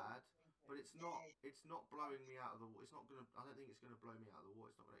bad. But it's not blowing me out of the water. It's not gonna. I don't think it's gonna blow me out of the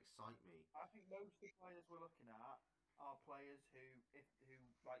water. It's not gonna excite me. I think most of the players we're looking at are players who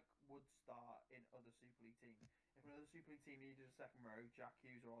like would start in other Super League teams. If another Super League team needed a second row, Jack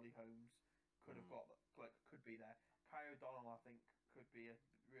Hughes or Ollie Holmes could have could be there. Kai O'Donnell, I think, could be a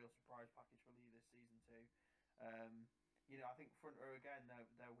real surprise package for Lee this season too. I think front row again,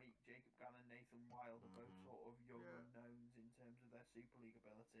 they're weak. Jacob Gannon, Nathan Wild are both sort of young unknowns in terms of their Super League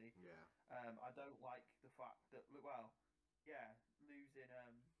ability. Yeah. I don't like the fact that losing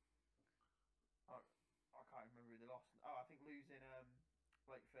I can't remember who they lost. Oh, I think losing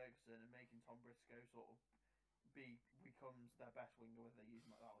Blake Ferguson and making Tom Briscoe sort of becomes their best winger, whether they use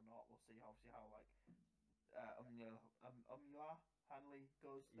him like that or not. We'll see. Obviously, how like Umla Hanley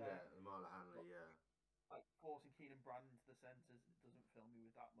does. Umla Hanley. Yeah. Like forcing Keenan Brand into the centres doesn't fill me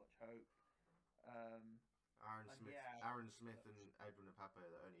with that much hope. Aaron Smith and Edwin Apape are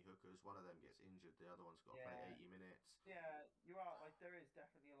the only hookers. One of them gets injured, the other one's got to play 80 minutes. Yeah, you are like there is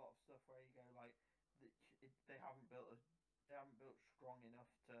definitely a lot of stuff where you go like they haven't built strong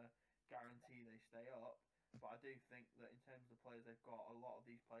enough to guarantee they stay up. But I do think that in terms of the players they've got, a lot of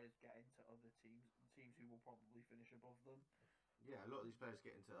these players get into other teams who will probably finish above them. Yeah, a lot of these players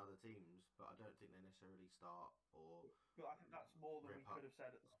get into other teams, but I don't think they necessarily start or. But I think that's more than we could have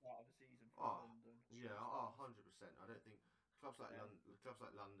said at the start of the season for London. Yeah, 100%. I don't think clubs like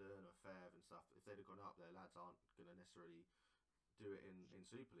London or Fair and stuff, if they'd have gone up, their lads aren't going to necessarily do it in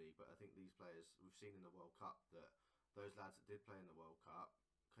Super League. But I think these players we've seen in the World Cup that those lads that did play in the World Cup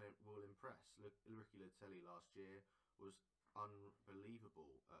will impress. Ricky Latelli last year was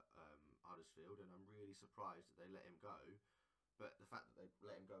unbelievable at Huddersfield, and I'm really surprised that they let him go. But the fact that they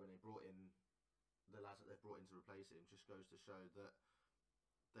let him go and they brought in the lads that they've brought in to replace him just goes to show that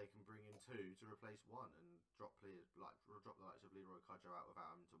they can bring in two to replace one and drop the likes of Leroy Cudjoe out without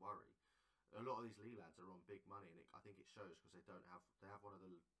having to worry. A lot of these Lee lads are on big money, and I think it shows because they must have one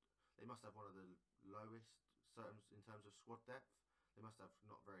of the lowest terms in terms of squad depth. They must have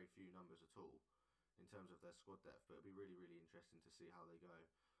not very few numbers at all in terms of their squad depth, but it'll be really, really interesting to see how they go.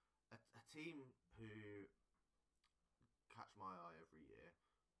 A team who catch my eye every year,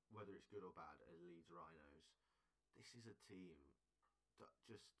 whether it's good or bad, are Leeds Rhinos. This is a team that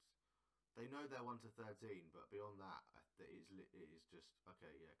just they know they're 1 to 13, but beyond that, it is just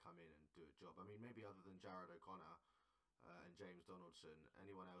okay. Yeah, come in and do a job. I mean, maybe other than Jared O'Connor and James Donaldson,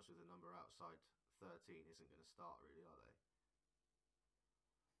 anyone else with a number outside 13 isn't going to start, really, are they?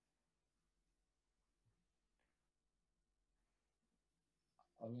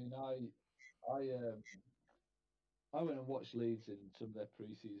 I mean, I went and watched Leeds in some of their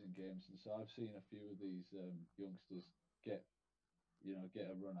pre-season games, and so I've seen a few of these youngsters get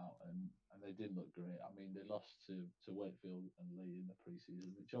a run out, and they didn't look great. I mean, they lost to Wakefield and Lee in the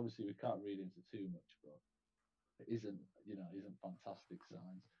pre-season, which obviously we can't read into too much, but it isn't fantastic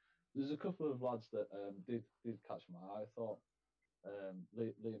signs. There's a couple of lads that did catch my eye. I thought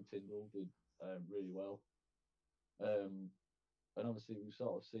Liam Tyndall did really well, and obviously we've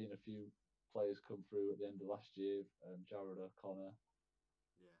sort of seen a few players come through at the end of last year, Jared O'Connor,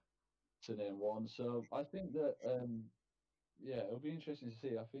 to name one. So I think that it'll be interesting to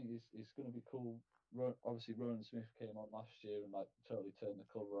see. I think it's going to be cool obviously Ronan Smith came on last year and like totally turned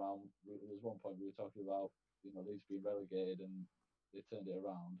the club around. There was one point we were talking about, Leeds being relegated and they turned it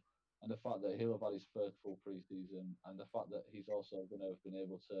around. And the fact that he'll have had his first full pre-season, and the fact that he's also going to have been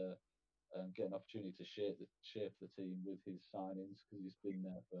able to get an opportunity to shape the team with his signings because he's been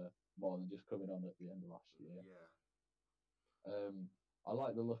there for more than just coming on at the end of last year. Yeah. I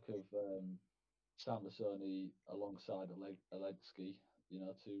like the look of Sam Lasoni alongside Alexi.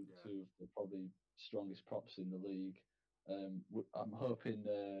 Two of the probably strongest props in the league. I'm hoping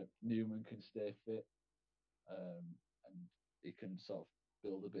Newman can stay fit and he can sort of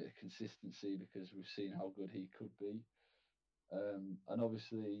build a bit of consistency because we've seen how good he could be. And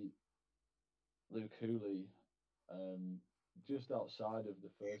obviously Luke Hooley, just outside of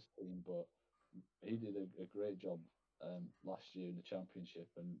the first team, but he did a great job last year in the championship,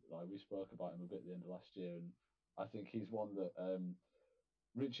 and like we spoke about him a bit at the end of last year, and I think he's one that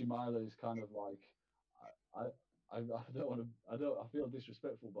Richie Myler is kind of like I don't want to I feel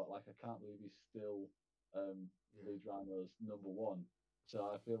disrespectful, but like I can't believe he's still Leeds Rhinos #1. So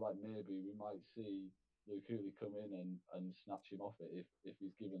I feel like maybe we might see Luke Hooley come in and snatch him off it if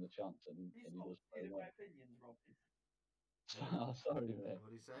he's given the chance and he does play well. My opinions, Robin. Sorry, mate.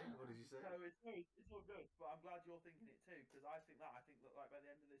 What did he say? What did you say? No, it's all good, but I'm glad you're thinking it too because I think that like by the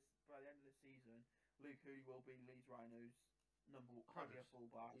end of this season, Luke Hooley will be Leeds Rhinos premier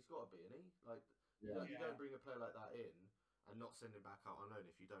fullback. He's got to be, isn't he? Like you don't bring a player like that in and not send him back out on loan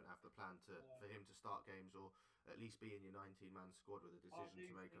if you don't have the plan for him to start games or at least be in your 19-man squad with a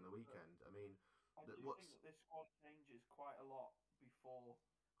decision to make on the weekend. I mean, I think that this squad changes quite a lot before.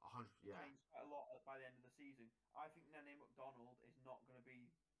 100, yeah. Changed quite a lot by the end of the season. I think Nene McDonald is not going to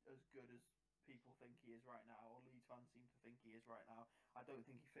be as good as people think he is right now, or Leeds fans seem to think he is right now. I don't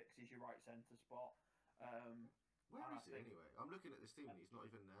think he fixes your right centre spot. Where is he anyway? I'm looking at this team and he's not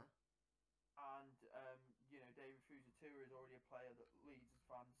even there. And David Fusatua is already a player that Leeds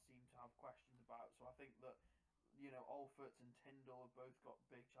fans seem to have questions about. So I think that Alford and Tyndall have both got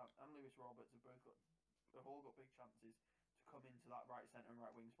big chances, and Lewis Roberts have all got big chances to come into that right centre and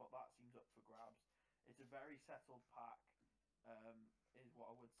right wing spot. That seems up for grabs. It's a very settled pack, is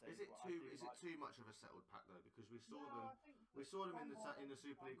what I would say. Is it too much of a settled pack though? Because we saw them in the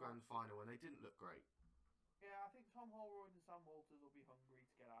Super League Grand Final when they didn't look great. Yeah, I think Tom Holroyd and Sam Walters will be hungry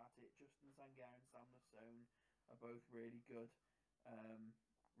to get at it. Justin Sangaré and Sam Lasone are both really good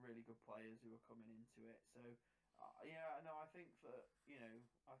players who are coming into it. So I think that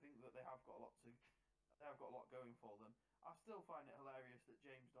they have got a lot going for them. I still find it hilarious that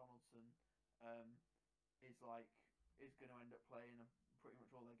James Donaldson is going to end up playing pretty much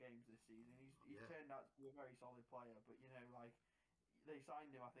all their games this season. He's turned out to be a very solid player, but they signed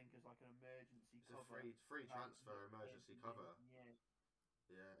him, I think, as like an emergency cover. Free transfer, emergency cover.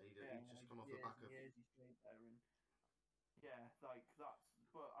 Yeah, he just come off the back of. Years he stayed there, and like that's.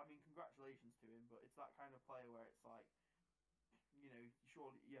 But I mean, congratulations to him. But it's that kind of player where it's like,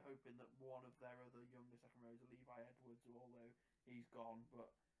 surely you're hoping that one of their other younger second rows, Levi Edwards, although he's gone,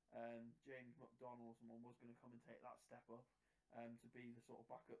 but James McDonald, someone was going to come and take that step up to be the sort of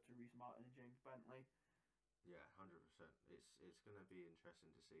backup to Reece Martin and James Bentley. Yeah, 100%. It's going to be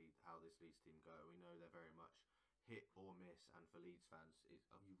interesting to see how this Leeds team go. We know they're very much hit or miss, and for Leeds fans, you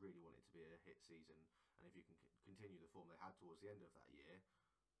really want it to be a hit season. And if you can continue the form they had towards the end of that year,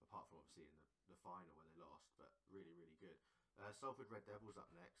 apart from obviously in the final when they lost, but really, really good. Salford Red Devils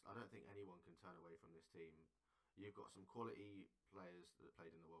up next. I don't think anyone can turn away from this team. You've got some quality players that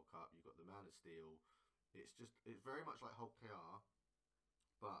played in the World Cup. You've got the Man of Steel. It's very much like Hulk KR,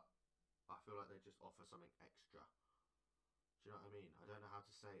 but I feel like they just offer something extra. Do you know what I mean? I don't know how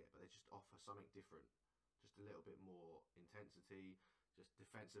to say it, but they just offer something different. Just a little bit more intensity, just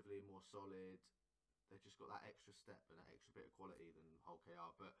defensively more solid. They've just got that extra step and that extra bit of quality than Hull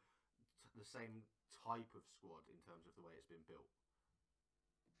KR, but the same type of squad in terms of the way it's been built.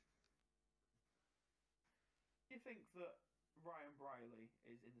 Do you think that Ryan Briley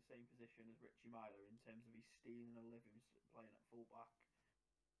is in the same position as Richie Myler in terms of he's stealing a living playing at fullback?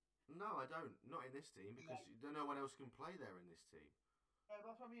 No, I don't. Not in this team because no one else can play there in this team. That's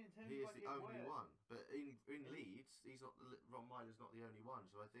what I mean. In terms he of is the only one, but in Leeds, he's not. Ron Myler's not the only one.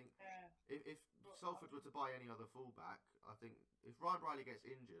 So I think if Salford were to buy any other fullback, I think if Ryan Briley gets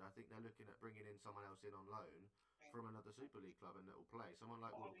injured, I think they're looking at bringing in someone else in on loan from another Super League club and that will play. Someone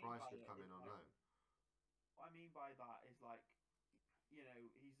like Will Price could come in on loan. What I mean by that is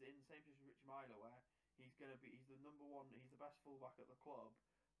he's in the same position as Richie Myler where he's the #1, he's the best fullback at the club.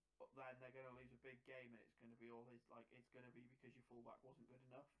 But then they're going to lose a big game, and it's going to be it's going to be because your fullback wasn't good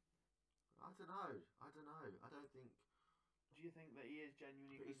enough. I don't know. I don't think Do you think that he is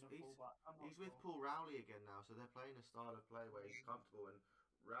genuinely But good enough fullback? I'm not he's with sure. Paul Rowley again now, so they're playing a style of play where he's comfortable, and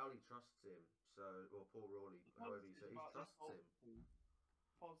Rowley trusts him. So, or Paul Rowley, however you say, he trusts him.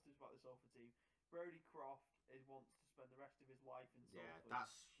 Positives about this Salford team. Brody Croft wants to spend the rest of his life in Yeah, Salford.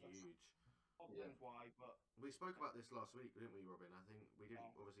 that's huge. God knows why, but We spoke about this last week, didn't we, Robin? I think we didn't.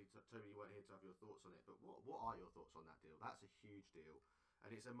 Yeah. Obviously, Toby, you weren't here to have your thoughts on it, but what are your thoughts on that deal? That's a huge deal,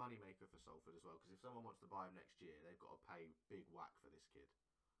 and it's a moneymaker for Salford as well. Because if someone wants to buy him next year, they've got to pay big whack for this kid.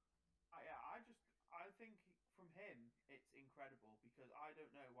 I think from him it's incredible because I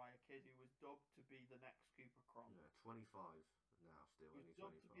don't know why a kid who was dubbed to be the next Cooper Cronk. Yeah, 25 now, still He was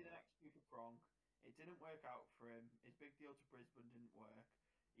only dubbed 25. to be the next Cooper Cronk. It didn't work out for him. His big deal to Brisbane didn't work.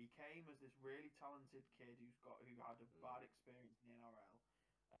 He came as this really talented kid who had a bad experience in the NRL.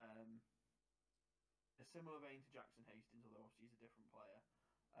 A similar vein to Jackson Hastings, although obviously he's a different player.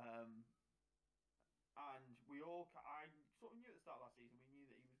 And I sort of knew at the start of last season, we knew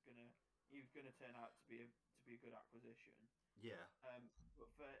that he was gonna turn out to be a good acquisition. Yeah.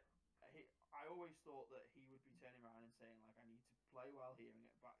 But I always thought that he would be turning around and saying like, I need to play well here and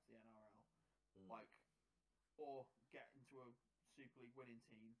get back to the NRL, or get into a Super League winning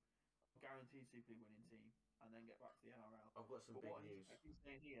team, guaranteed Super League winning team, and then get back to the NRL. I've got some But big what news. he's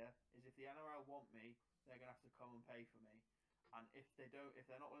saying here is if the NRL want me, they're gonna have to come and pay for me. And if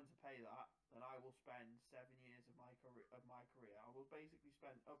they're not willing to pay that, then I will spend 7 years of my career. I will basically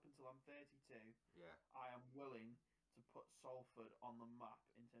spend up until I'm 32. Yeah. I am willing to put Salford on the map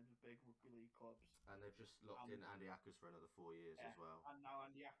in terms of big rugby league clubs. And they've just locked in Andy Ackers for another 4 years as well. And now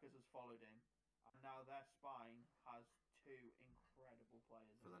Andy Ackers has followed him, and now their spine has two incredible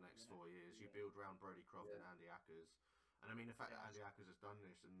players For the next 4 years, you build around Brody Croft and Andy Ackers. And I mean, the fact that Andy Ackers has done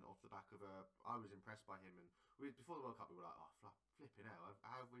this, and off the back of I was impressed by him. And before the World Cup, we were like, oh, flipping hell,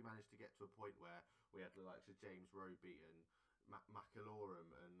 how have we managed to get to a point where we had the likes of James Roby and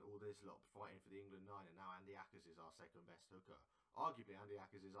McIlorum and all this lot fighting for the England 9, and now Andy Ackers is our second best hooker. Arguably, Andy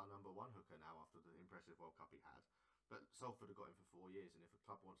Ackers is our number one hooker now after the impressive World Cup he had. But Salford have got him for 4 years, and if a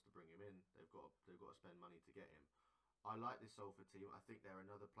club wants to bring him in, they've got to spend money to get him. I like this Salford team. I think they're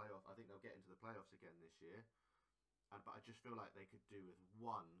another playoff. I think they'll get into the playoffs again this year. But I just feel like they could do with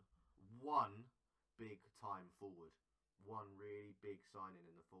one big time forward, one really big signing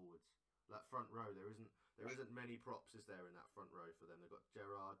in the forwards. That front row, there isn't many props, is there, in that front row for them? They've got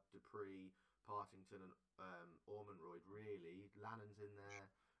Gerrard, Dupree, Partington, and Ormonroyd. Really, Lannon's in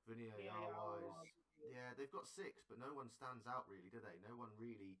there. Vanier Yarwise. Yeah, they've got 6, but no one stands out really, do they? No one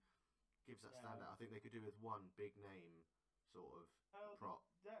really gives that standout. I think they could do with one big name sort of prop.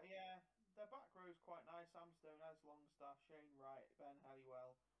 Their back row is quite nice. Sam Stonehouse, Longstaff, Shane Wright, Ben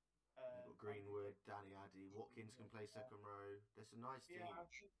Halliwell. You've got Greenwood, Danny Addy, Watkins can play second row. There's a nice team. I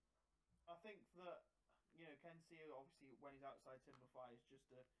think that Ken Seo, obviously when he's outside Timberfire, is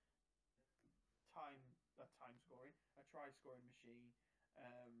just a try scoring machine.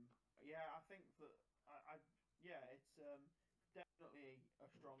 I think that it's definitely a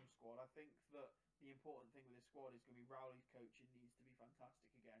strong squad. I think that the important thing with this squad is going to be Rowley's coaching needs to be fantastic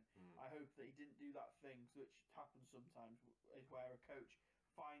again. I hope that he didn't do that thing, which happens sometimes, is where a coach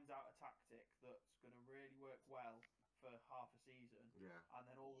finds out a tactic that's going to really work well for half a season, and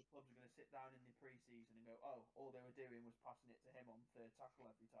then all the clubs are going to sit down in the pre-season and go, oh, all they were doing was passing it to him on third tackle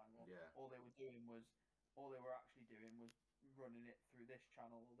every time, or all they were actually doing was running it through this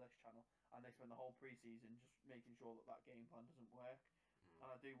channel or this channel, and they spend the whole pre-season just making sure that game plan doesn't work. And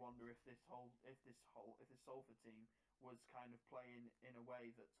I do wonder if this Salford team was kind of playing in a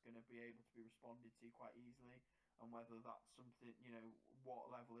way that's going to be able to be responded to quite easily, and whether that's something, what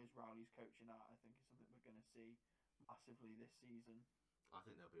level is Rowley's coaching at, I think is something we're going to see massively this season. I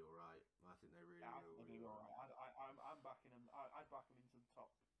think they'll be all right. I think they really will. They'll be all right. I'm backing them. I'd back them into the top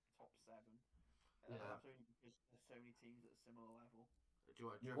 7. That's only because there's so many teams at a similar level.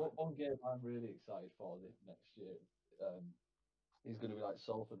 One game I'm really excited for next year is going to be like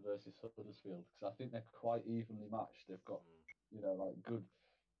Salford versus Huddersfield, because I think they're quite evenly matched. They've got like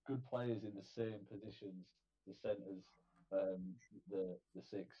good players in the same positions, the centres, the 6,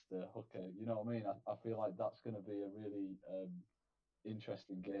 the hooker. You know what I mean? I feel like that's going to be a really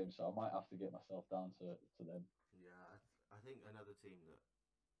interesting game, so I might have to get myself down to them. Yeah, I think another team that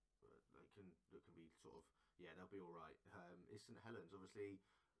can be sort of they'll be all right. Is St Helens, obviously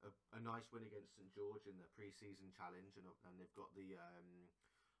a nice win against St George in the pre-season challenge, and they've got the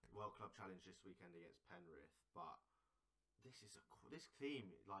World Club Challenge this weekend against Penrith. But this team,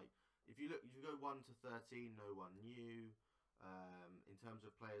 like if you go 1 to 13, no one new. In terms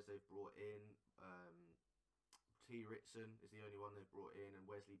of players they've brought in, T. Ritson is the only one they've brought in, and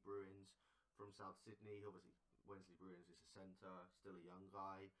Wesley Bruins from South Sydney. Obviously, Wensley Bruins is a centre, still a young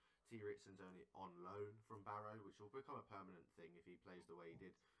guy. T. Ritson's only on loan from Barrow, which will become a permanent thing if he plays the way he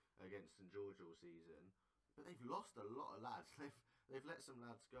did against St George all season. But they've lost a lot of lads. They've let some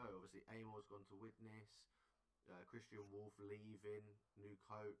lads go. Obviously, Amor's gone to Widnes. Christian Wolf leaving, new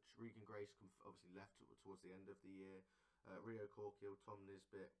coach. Regan Grace obviously left towards the end of the year. Rio Corkill, Tom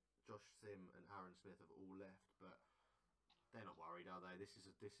Nisbet, Josh Sim, and Aaron Smith have all left, but they're not worried, are they? This is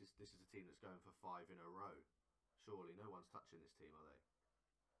a team that's going for 5 in a row. Surely, no one's touching this team, are they?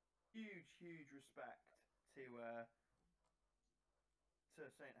 Huge respect to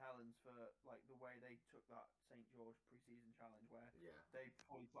St Helens for like the way they took that St George pre-season challenge, where they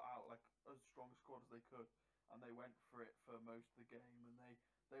fully put out like as strong a squad as they could, and they went for it for most of the game, and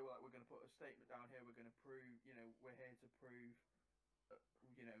they were like, we're going to put a statement down here, we're going to prove, we're here to prove,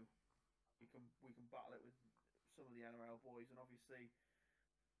 we can battle it with some of the NRL boys, and obviously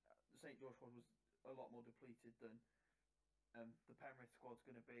the St George squad was a lot more depleted than the Penrith squad's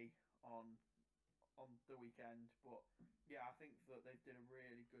going to be on the weekend. But yeah, I think that they did a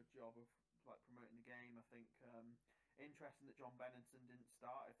really good job of like promoting the game. I think interesting that John Bennington didn't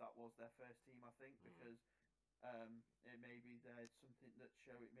start if that was their first team. I think because it maybe there's something that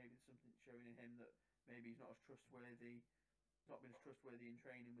showing in him that maybe he's not as trustworthy. Not been as trustworthy in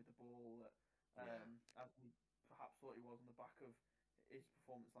training with the ball as we perhaps thought he was on the back of his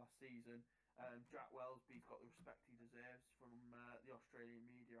performance last season. Jack Wellesby's got the respect he deserves from the Australian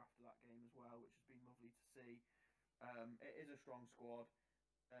media after that game as well, which has been lovely to see. It is a strong squad.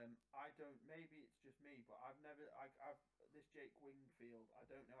 Maybe it's just me, but I've this Jake Wingfield, I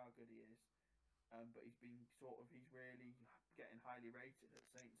don't know how good he is, but he's really getting highly rated at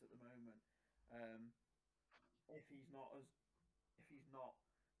Saints at the moment. If he's not the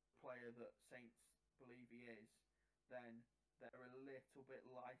player that Saints believe he is, then they're a little bit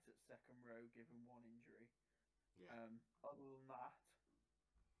light at second row given one injury. Yeah. Other than that,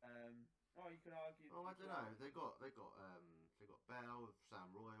 you can argue. Oh, I don't know. They got Bell, Sam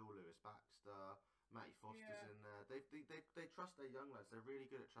Royal, Lewis Baxter, Matty Foster's in there. They trust their young lads. They're really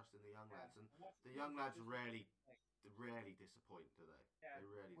good at trusting the young lads, and the young lads rarely disappoint, do they? Yeah. They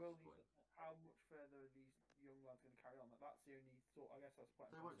rarely disappoint. How much further are these young lads going to carry on? That's the only thought. I guess that's the point.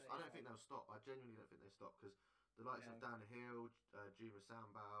 They won't. I don't think they'll stop. I genuinely don't think they stop because the likes of Dan Hill, Juma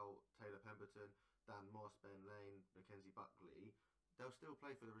Sambal, Taylor Pemberton, Dan Moss, Ben Lane, Mackenzie Buckley, they'll still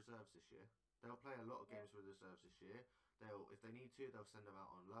play for the reserves this year. They'll play a lot of games for the reserves this year. If they need to, they'll send them out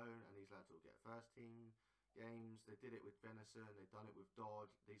on loan, and these lads will get first team games. They did it with Venison. They've done it with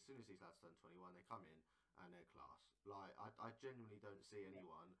Dodd. As soon as these lads turn 21, they come in and they're class. Like I genuinely don't see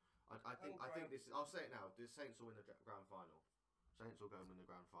anyone. I think this. I'll say it now. The Saints will win the grand final. Saints will go and win the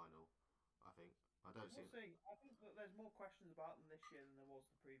grand final. I think. I don't see. I think that there's more questions about them this year than there was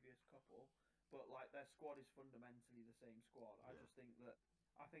the previous couple, but like their squad is fundamentally the same squad. I think that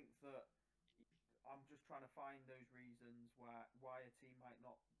I'm just trying to find those reasons why a team might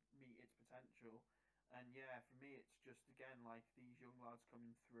not meet its potential. And yeah, for me, it's just again like these young lads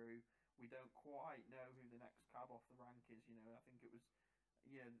coming through. We don't quite know who the next cab off the rank is. I think it was.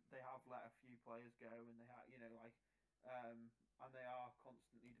 They have let a few players go, and they have, and they are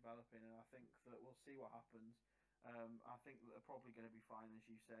constantly developing. And I think that we'll see what happens. I think that they're probably going to be fine, as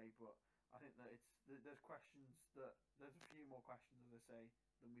you say, but I think that there's a few more questions, as I say,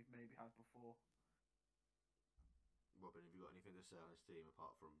 than we've maybe had before. Robin, have you got anything to say on this team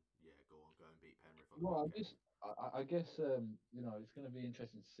apart from go and beat Penrith? Well, I guess it's going to be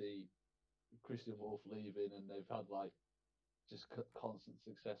interesting to see Christian Wolf leaving, and they've had like just constant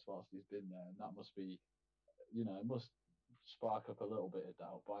success whilst he's been there, and that must be, it must spark up a little bit of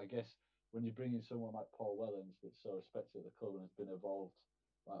doubt. But I guess when you bring in someone like Paul Wellens that's so respected at the club and has been involved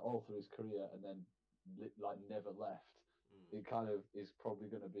like all through his career and then like never left, it kind of is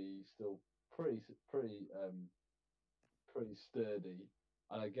probably going to be still pretty sturdy.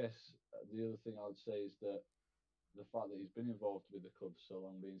 And I guess the other thing I would say is that the fact that he's been involved with the club so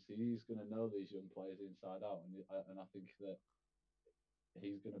long means he's going to know these young players inside out, and I think that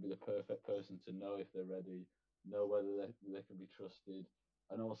he's going to be the perfect person to know if they're ready, know whether they can be trusted,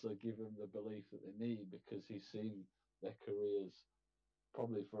 and also give them the belief that they need, because he's seen their careers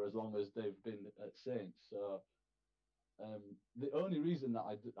probably for as long as they've been at Saints. So the only reason that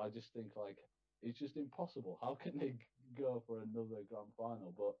I just think like it's just impossible. How can they go for another grand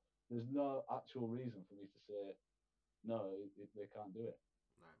final? But there's no actual reason for me to say no, they can't do it.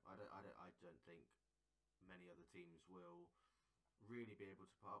 No, I don't think many other teams will really be able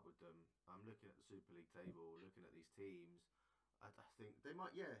to put up with them. I'm looking at the Super League table, looking at these teams. I think they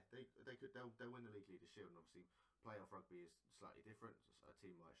might. Yeah, they'll win the League Leaders' Shield, and obviously playoff rugby is slightly different. A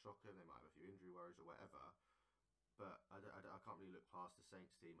team like Shocker, they might have a few injury worries or whatever. but I can't really look past the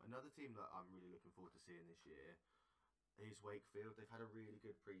Saints team. Another team that I'm really looking forward to seeing this year is Wakefield. They've had a really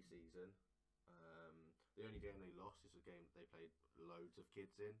good pre-season. The only game they lost is a game they played loads of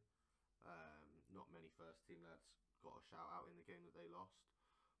kids in. Not many first team lads got a shout out in the game that they lost.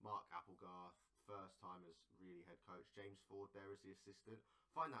 Mark Applegarth, first time as really head coach. James Ford there as the assistant.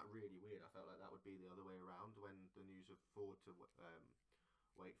 Find that really weird. I felt like that would be the other way around when the news of Ford to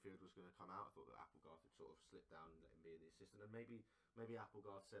Wakefield was going to come out. I thought that Applegarth had sort of slipped down and let him be the assistant, and maybe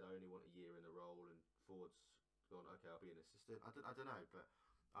Applegarth said I only want a year in the role, and Ford's gone okay, I'll be an assistant. I don't know, but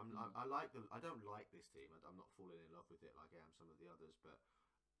I don't like this team. I'm not falling in love with it like I am some of the others, but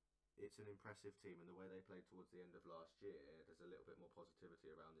it's an impressive team, and the way they played towards the end of last year, there's a little bit more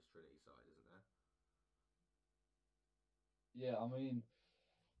positivity around this Trinity side, isn't there? Yeah, I mean,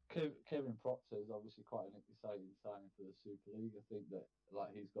 Kevin Proctor is obviously quite an exciting signing for the Super League. I think that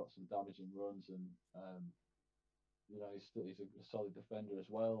like he's got some damaging runs, and he's a solid defender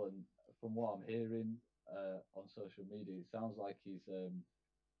as well. And from what I'm hearing on social media, it sounds like he's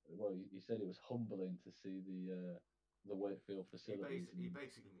he said it was humbling to see the Wakefield facilities. He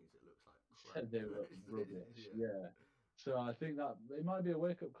basically means it looks like crap. Said they were rubbish. Yeah. So I think that it might be a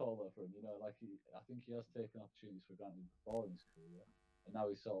wake up call though for him. I think he has taken opportunities for granted before in his career, and now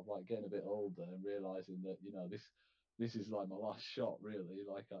he's sort of like getting a bit older and realizing that this is like my last shot really.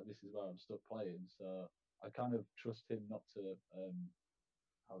 This is where I'm stuck playing. So I kind of trust him not to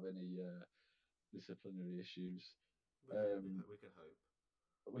have any disciplinary issues. We can hope.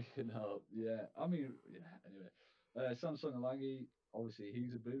 We can hope, yeah. I mean, yeah. Anyway, Samsung Alangi, obviously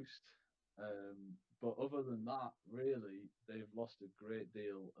he's a boost, but other than that, really, they've lost a great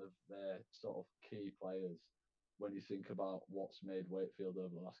deal of their sort of key players. When you think about what's made Wakefield over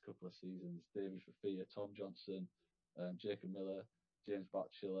the last couple of seasons, David Fafita, Tom Johnson, Jacob Miller, James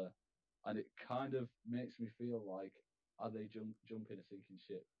Batchelor, and it kind of makes me feel like, are they jumping a sinking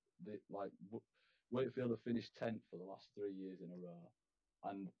ship? Wakefield have finished 10th for the last 3 years in a row.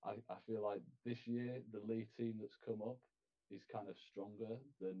 And I feel like this year, the league team that's come up is kind of stronger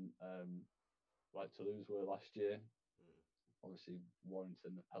than like Toulouse were last year. Obviously,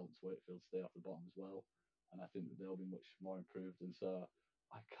 Warrington helped Wakefield stay off the bottom as well. And I think that they'll be much more improved. And so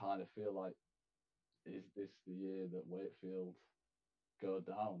I kind of feel like, is this the year that Wakefield go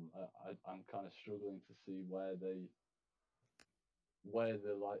down? I'm kind of struggling to see where the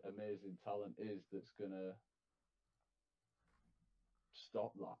like amazing talent is that's going to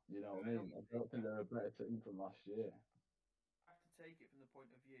stop that. You know what I mean? I don't think they're a better team from last year. I have to take it from the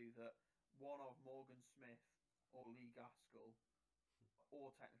point of view that one of Morgan Smith or Lee Gaskell,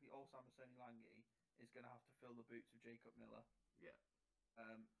 or technically or Samasoni Langi, is going to have to fill the boots of Jacob Miller. Yeah.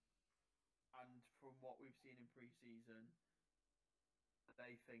 And from what we've seen in pre-season,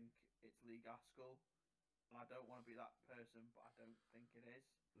 they think it's Lee Gaskell. And I don't want to be that person, but I don't think it is.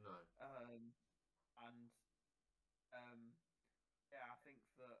 No. Yeah, I think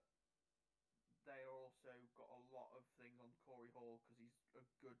that they also got a lot of things on Corey Hall because he's a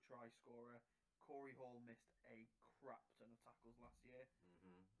good try scorer. Corey Hall missed a crap ton of tackles last year.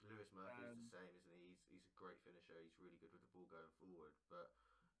 Lewis Murphy's the same, isn't he? He's a great finisher. He's really good with the ball going forward, but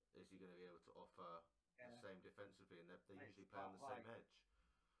is he going to be able to offer the same defensively? And they usually play on the same edge.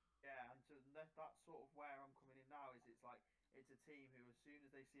 Yeah, and so that's sort of where I'm coming in now. Is it's like it's a team who, as soon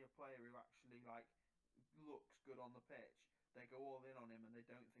as they see a player who actually like looks good on the pitch, they go all in on him and they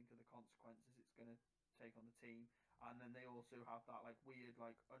don't think of the consequences it's going to take on the team. And then they also have that like weird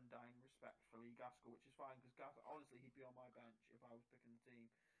like undying respect for Lee Gaskell, which is fine because honestly he'd be on my bench if I was picking the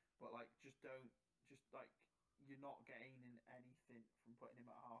team. But like just you're not gaining anything from putting him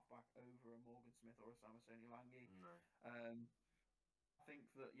at halfback over a Morgan Smith or a Samasoni Langi. No. I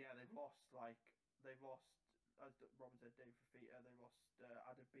think that they've lost as Robin said, Dave Fafita, they've lost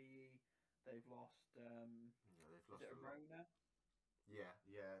Adabi, they've lost they've lost is it Arona? Yeah.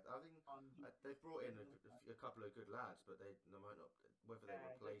 I think they've brought in a couple of good lads, but they might not whether they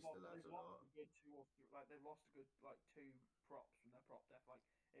replace the lads or not. They've lost a good like two props from their prop depth.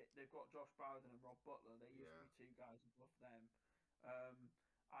 They've got Josh Bowden and Rob Butler. They used to be two guys above them.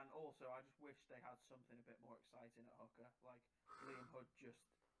 And also, I just wish they had something a bit more exciting at hooker. Like Liam Hood,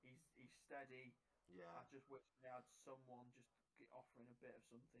 he's steady. Yeah. I just wish they had someone just offering a bit of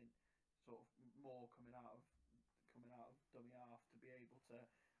something, sort of more coming out of dummy half to be able to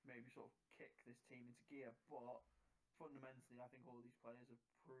maybe sort of kick this team into gear. But fundamentally, I think all these players have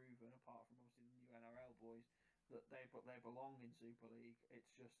proven, apart from obviously the new NRL boys, that they belong in Super League.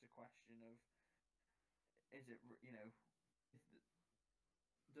 It's just a question of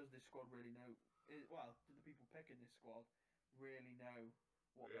does this squad really know? Do the people picking this squad really know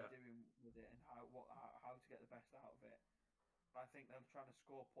what Yeah. they're doing with it and how to get the best out of it. I think they're trying to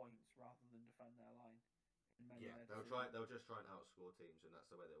score points rather than defend their line. In many Yeah, of their decisions. they'll just try and outscore teams, and that's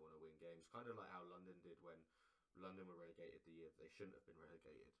the way they want to win games. Kind of like how London did when London were relegated the year they shouldn't have been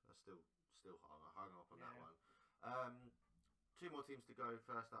relegated. I still hung up on that one. Two more teams to go.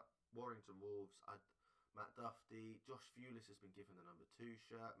 First up, Warrington Wolves. Matt Duffy, Josh Fulis has been given the number 2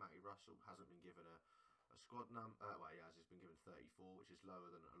 shirt. Matty Russell hasn't been given a squad number. Well, he has. He's been given 34, which is lower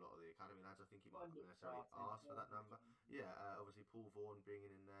than a lot of the academy lads. I think he might not necessarily ask for that number. Yeah, obviously Paul Vaughan being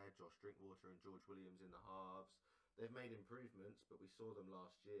in there, Josh Drinkwater and George Williams in the halves. They've made improvements, but we saw them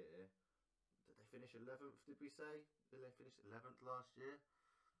last year. Did they finish 11th? Did we say? Did they finish 11th last year?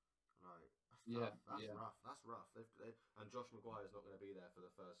 Right, that's tough. That's rough. That's rough. And Josh Maguire's not going to be there for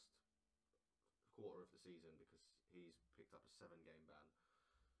the first quarter of the season because he's picked up a 7-game ban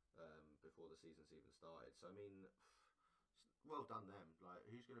before the season's even started. So I mean, well done them. Like,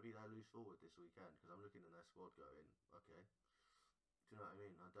 who's going to be their loose forward this weekend? Because I'm looking at their squad going, okay. Do you know what I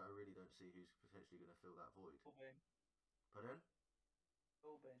mean? I really don't see who's potentially going to fill that void. Philbin. Pardon?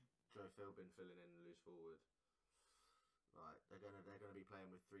 Philbin. Joe Philbin filling in loose forward. Right, they're gonna be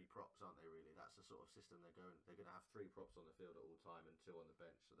playing with 3 props, aren't they? Really, that's the sort of system they're gonna have 3 props on the field at all time and 2 on the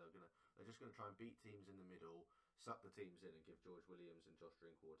bench. So they're just gonna try and beat teams in the middle, suck the teams in, and give George Williams and Josh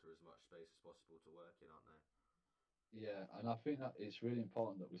Drinkwater as much space as possible to work in, aren't they? Yeah, and I think that it's really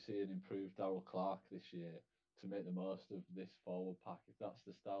important that we see an improved Darrell Clark this year to make the most of this forward pack. If that's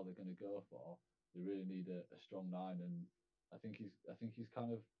the style they're going to go for, they really need a strong 9. And I think he's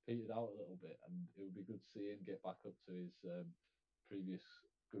kind of petered out a little bit, and it would be good to see him get back up to his previous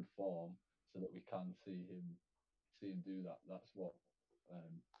good form, so that we can see him do that. That's what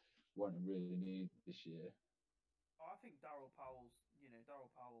Warrington really need this year. I think Darrell Powell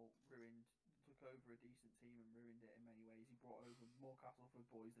took over a decent team and ruined it in many ways. He brought over more Castleford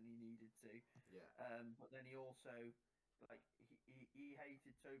boys than he needed to. Yeah. But then he also, he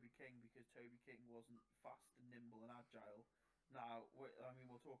hated Toby King because Toby King wasn't fast and nimble and agile. Now,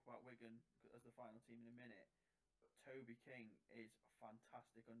 we'll talk about Wigan as the final team in a minute. But Toby King is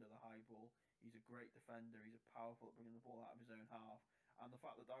fantastic under the high ball. He's a great defender. He's a powerful at bringing the ball out of his own half. And the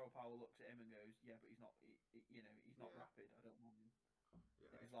fact that Darrell Powell looks at him and goes, "Yeah, but he's not. He's not rapid. I don't want him."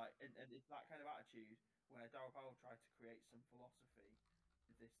 Yeah. It's like, and it's that kind of attitude where Darrell Powell tried to create some philosophy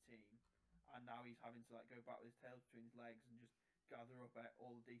with this team, and now he's having to go back with his tail between his legs and just gather up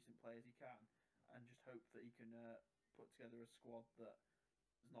all the decent players he can, and just hope that he can put together a squad that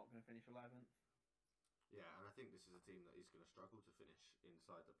is not going to finish 11th. Yeah, and I think this is a team that is going to struggle to finish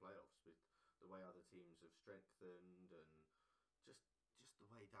inside the playoffs with the way other teams have strengthened and just the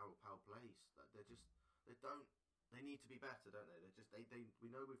way Darrell Powell plays. They need to be better, don't they?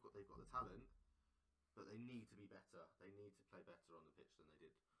 We know they've got the talent, but they need to be better. They need to play better on the pitch than they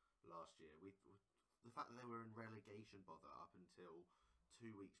did last year. The fact that they were in relegation bother up until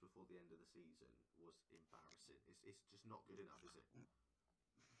 2 weeks before the end of the season was embarrassing. It's just not good enough, is it?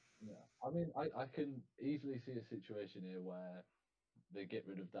 Yeah, I mean, I can easily see a situation here where they get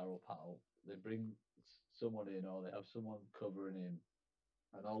rid of Darrell Powell, they bring someone in, or they have someone covering him,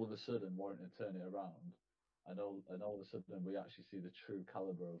 and all of a sudden Warrington turn it around, and all of a sudden we actually see the true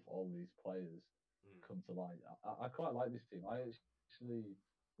caliber of all these players come to light. I quite like this team. I actually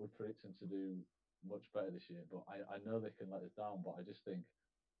would predict them to do much better this year, but I know they can let us down. But I just think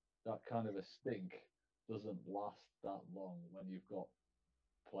that kind of a stink doesn't last that long when you've got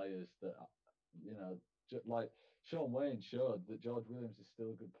players that, like Sean Wayne showed that George Williams is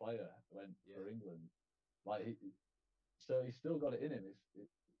still a good player for England. So he's still got it in him.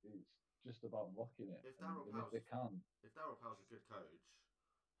 It's just about unlocking it. If Darrell Powell's a good coach,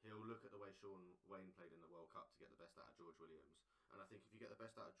 he'll look at the way Sean Wayne played in the World Cup to get the best out of George Williams. And I think if you get the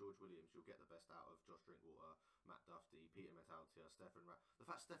best out of George Williams, you'll get the best out of Josh Drinkwater, Matt Duffy, Peter Metaltia, the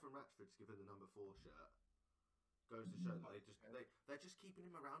fact Stefan Ratchford's given the number 4 shirt goes to show that they're just keeping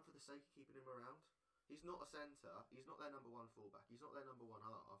him around for the sake of keeping him around. He's not a centre. He's not their number 1 fullback. He's not their number 1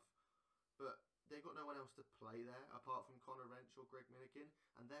 half. But they've got no one else to play there apart from Connor Wrench or Greg Milligan,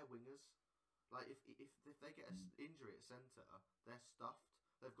 and they're wingers. Like, if they get an injury at centre, they're stuffed.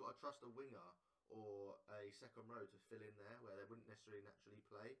 They've got to trust a winger or a second row to fill in there where they wouldn't necessarily naturally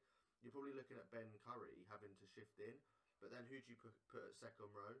play. You're probably looking at Ben Curry having to shift in, but then who do you put at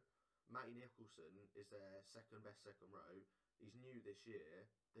second row? Matty Nicholson is their second best second row. He's new this year.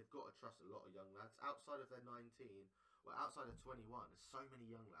 They've got to trust a lot of young lads. Outside of their 19, outside of 21, there's so many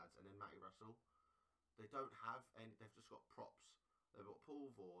young lads, and then Matty Russell. They don't have any, they've just got props. They've got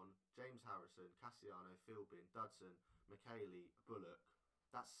Paul Vaughan, James Harrison, Cassiano, Philbin, Dudson, McKaylee, Bullock.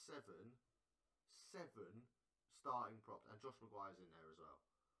 That's seven starting props, and Josh Maguire's in there as well.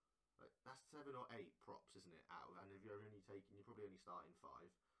 Like, that's 7 or 8 props, isn't it? Out, and if you're probably only starting 5.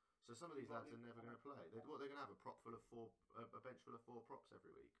 So some of these lads are never going to play. They're going to have a prop full of 4, a bench full of 4 props every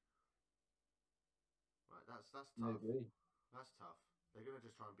week. Right, that's tough. Maybe. That's tough. They're going to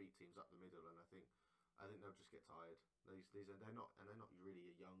just try and beat teams up the middle, and I think they'll just get tired. These are they're not really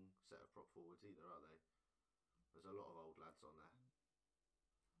a young set of prop forwards either, are they? There's a lot of old lads on there.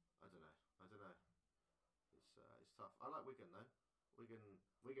 I don't know. It's tough. I like Wigan though.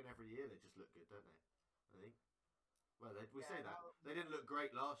 Wigan every year they just look good, don't they? I think. Well, we say that they didn't look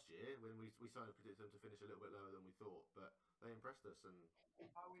great last year when we started to predict them to finish a little bit lower than we thought, but they impressed us. And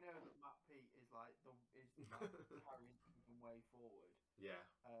how we know that Matt Pete is like carrying them way forward. Yeah.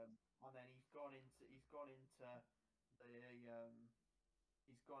 And then he's gone into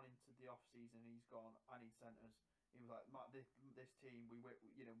the off season. He's gone. I need centres. He was like, Matt, this team we'd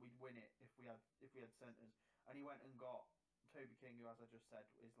win it if we had centres. And he went and got Toby King, who, as I just said,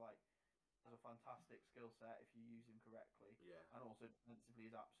 has a fantastic skill set if you use him correctly. Yeah. And also defensively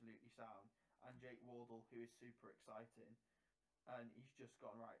is absolutely sound. And Jake Wardle, who is super exciting. And he's just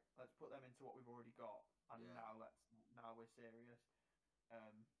gone, right, let's put them into what we've already got. And now we're serious.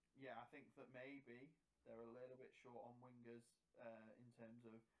 I think that maybe they're a little bit short on wingers in terms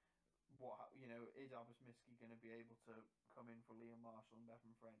of is Abasmisky going to be able to come in for Liam Marshall and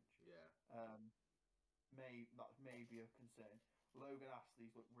Bevan French? Yeah. That's maybe a concern. Logan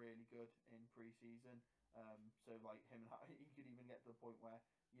Astley's looked really good in pre-season. So like him and Harry, you could even get to the point where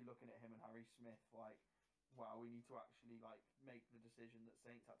you're looking at him and Harry Smith like, wow, we need to actually like make the decision that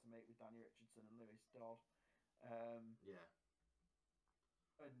Saints had to make with Danny Richardson and Lewis Dodd. And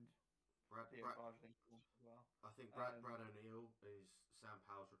Brad as well. I think Brad O'Neill is Sam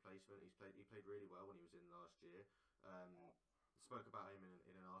Powell's replacement. He played really well when he was in last year. Spoke about him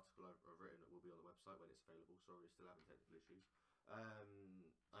in an article I've written that will be on the website when it's available. Sorry, we're still having technical issues.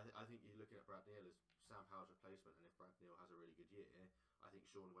 I think you're looking at Brad Neal as Sam Powell's replacement, and if Brad Neal has a really good year, I think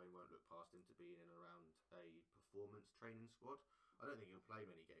Sean Wayne won't look past him to being in and around a performance training squad. I don't think he'll play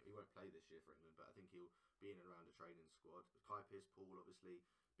many games. He won't play this year for England, but I think he'll be in and around a training squad. Kai Pearce-Paul, obviously,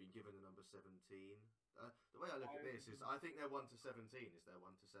 been given the number 17. The way I look at this is I think their 1 to 17 is their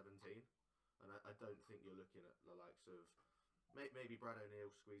 1 to 17. And I don't think you're looking at the likes of... Maybe Brad O'Neill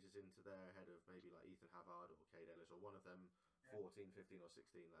squeezes into there ahead of maybe like Ethan Havard or Cade Ellis or one of them 14, 15 or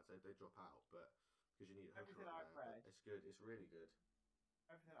 16 lads. They drop out, but because you need a hooker on there. It's good. It's really good.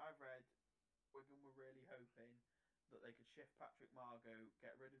 Everything I've read, Wigan were really hoping that they could shift Patrick Margot,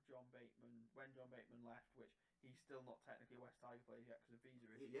 get rid of John Bateman when John Bateman left, which he's still not technically a West Tiger player yet because of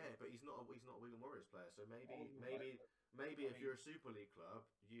visa issues. Yeah, but he's not a Wigan Warriors player. So maybe if you're a Super League club,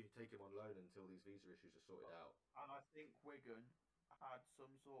 you take him on loan until these visa issues are sorted out. And I think Wigan had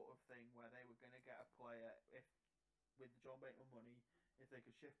some sort of thing where they were going to get a player if with the John Bateman money, if they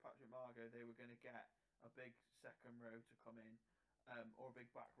could shift Patrick Margot, they were going to get a big second row to come in. Or a big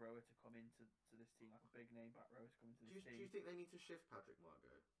back rower to come into this team, like a big name back rower to come into this team. Do you think they need to shift Patrick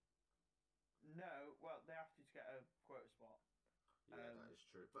Margot? No, well, they have to get a quota spot. Yeah, that is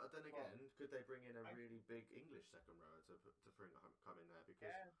true. But then again, could they bring in a really big English second rower to come in there?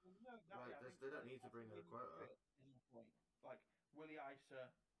 Because they don't need to bring in a quota. Like, Willie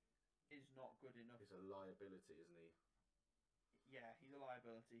Isa is not good enough. He's a liability, isn't he? Yeah, he's a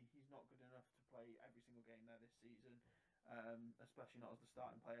liability. He's not good enough to play every single game there this season. Especially not as the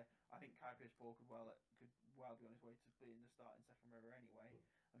starting player. I think Kai Pearce-Paul could well be on his way to being the starting second rower anyway,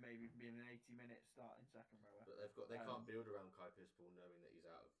 and maybe even being an 80-minute starting second rower. But they can't build around Kai Pearce-Paul knowing that he's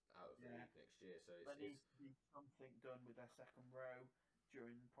out of the league next year. So there needs to be something done with their second row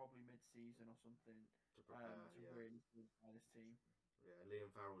during probably mid-season or something to prepare, really solidify this team. Yeah,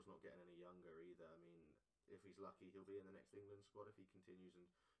 Liam Farrell's not getting any younger either. I mean, if he's lucky, he'll be in the next England squad if he continues and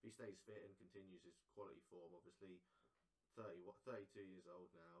if he stays fit and continues his quality form. Obviously. 32 years old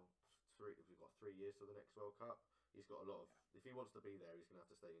now. We've got 3 years till the next World Cup. He's got a lot of. If he wants to be there, he's going to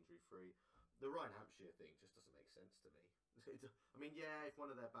have to stay injury free. The Ryan Hampshire thing just doesn't make sense to me. I mean, if one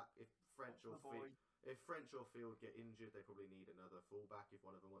of their back, if French or Field get injured, they probably need another fullback if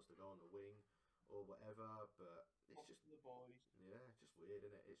one of them wants to go on the wing or whatever. But it's just the boys. Yeah, just weird,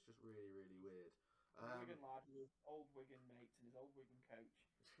 isn't it? It's just really, really weird. Wigan lad, his old Wigan mates and his old Wigan coach.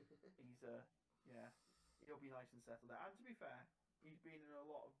 He'll be nice and settled there. And to be fair, he's been in a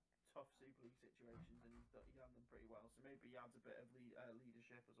lot of tough Super League situations and he done them pretty well. So maybe he adds a bit of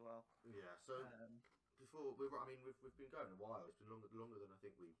leadership as well. Yeah. So before we've been going a while. It's been longer than I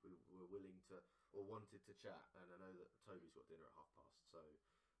think we were willing to or wanted to chat. And I know that Toby's got dinner at past, so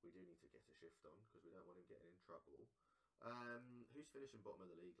we do need to get a shift on because we don't want him getting in trouble. Who's finishing bottom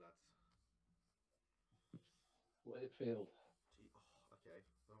of the league, lads? Wakefield. Okay,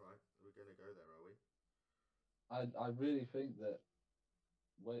 all right. We're gonna go there, are we? I really think that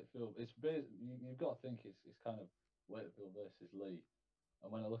Wakefield. You've got to think it's kind of Wakefield versus Lee. And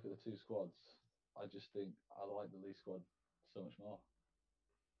when I look at the two squads, I just think I like the Lee squad so much more.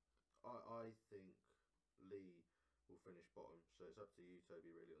 I think Lee will finish bottom, so it's up to you, Toby,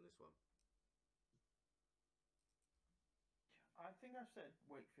 really on this one. I think I said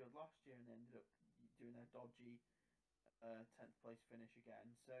Wakefield last year and they ended up doing their dodgy 10th place finish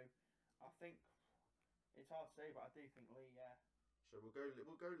again. So I think it's hard to say, but I do think Lee, yeah. So we'll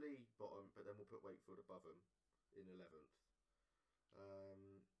go Lee bottom, but then we'll put Wakefield above them in 11th.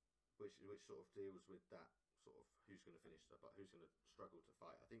 Which sort of deals with that sort of who's going to finish, but who's going to struggle to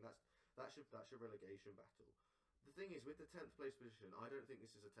fight. I think that's your relegation battle. The thing is, with the 10th place position, I don't think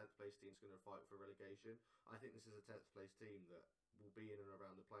this is a 10th place team that's going to fight for relegation. I think this is a 10th place team that will be in and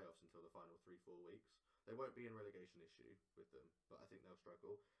around the playoffs until the final 3-4 weeks. They won't be in relegation issue with them, but I think they'll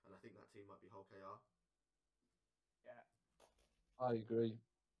struggle, and I think that team might be Hull KR. Yeah. I agree.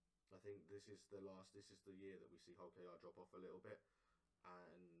 I think this is the year that we see Hull KR drop off a little bit,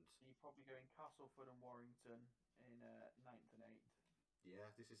 and You're probably going Castleford and Warrington in 9th and 8th. yeah,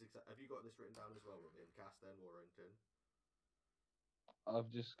 this is Have you got this written down as well, Robin? Cast then Warrington. I've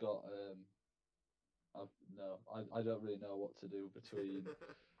just got I've no, I don't really know what to do between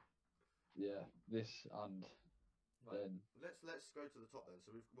this and Right. then Let's go to the top then.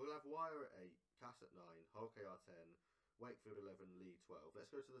 So we'll have Wire at 8, Cass at 9, Hull KR 10, Wakefield 11, Lee 12. Let's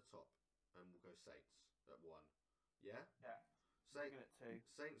go to the top and we'll go Saints at 1. Yeah? Yeah. Wigan at 2.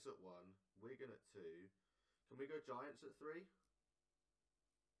 Saints at 1, Wigan at 2. Can we go Giants at 3?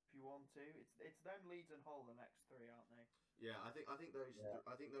 If you want to. It's them, Leeds and Hull the next 3, aren't they? Yeah, I think those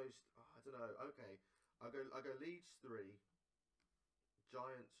I don't know. Okay. I go Leeds 3,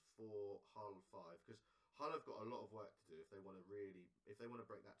 Giants 4, Hull 5, because Hull have got a lot of work to do if they want to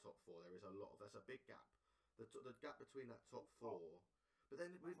break that top 4. There is that's a big gap. The gap between that top 4. But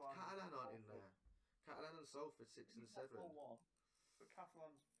then with Catalan aren't in there. Catalan and Salford 6 and 7. 4-1. But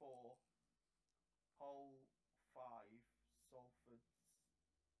Catalan's 4, Hull 5, Salford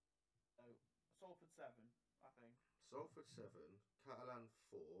 7, I think. Salford 7, Catalan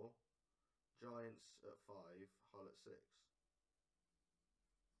 4, Giants at 5, Hull at 6.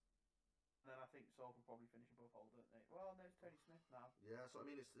 And then I think Salford probably finish above Hull, don't they? Well, there's Tony Smith now. Yeah, so I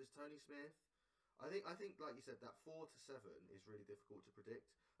mean, it's Tony Smith. I think, like you said, that 4 to 7 is really difficult to predict.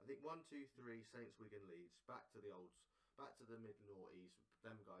 I think 1, 2, 3, Saints, Wigan, Leeds, back to the mid noughties.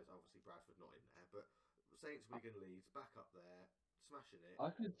 Them guys, obviously Bradford not in there, but Saints, Wigan, Leeds, back up there, smashing it. I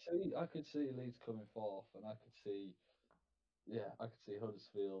could see Leeds coming fourth, and I could see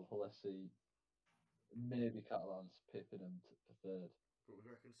Huddersfield, Hull SC, maybe Catalans pipping them for third. But we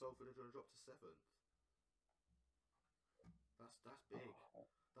reckon Salford are going to drop to 7th. That's big.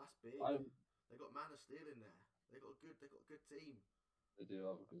 That's big. They got Man of Steel in there. They got a good team. They do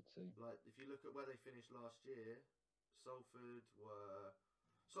have a good team. Like if you look at where they finished last year, Salford was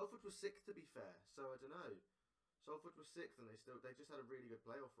 6th to be fair. So I don't know. Salford was 6th and they just had a really good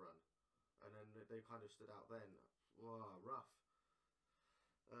playoff run, and then they kind of stood out then. Wow, rough.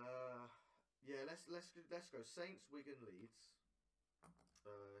 Yeah, let's go Saints, Wigan, Leeds,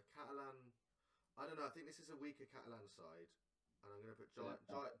 Catalan. I don't know. I think this is a weaker Catalan side, and I'm going to put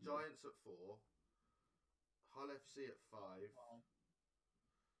Giants at 4, Hull FC at 5,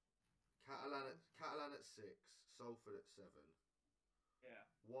 Catalan at 6, Salford at 7. Yeah.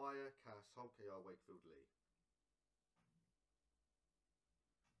 Wire, Cass, Hull KR, Wakefield, Lee.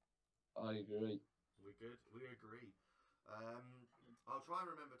 I agree. We good? We agree. I'll try and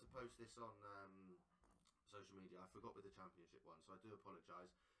remember to post this on social media. I forgot with the championship one, so I do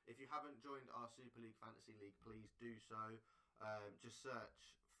apologise. If you haven't joined our Super League Fantasy League, please do so. Just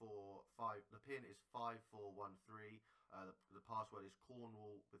search for 5. The pin is 5413. The password is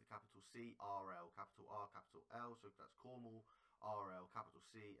Cornwall with a capital C, RL, capital R, capital L. So that's Cornwall, RL, capital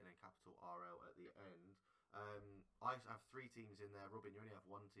C, and then capital RL at the end. I have 3 teams in there. Robin, you only have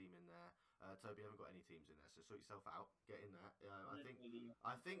 1 team in there. Toby, you haven't got any teams in there, so sort yourself out. Get in there.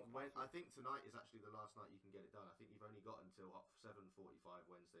 I think tonight is actually the last night you can get it done. I think you've only got until 7:45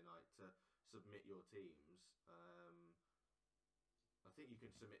 Wednesday night to submit your teams. I think you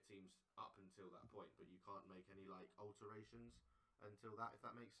can submit teams up until that point, but you can't make any alterations until that, if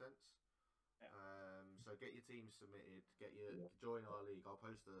that makes sense. Yeah. So get your teams submitted. Join our league. I'll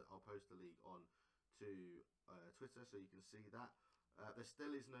post the league on to Twitter so you can see that. There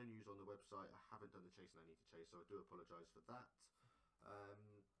still is no news on the website. I haven't done the chasing I need to chase, so I do apologise for that.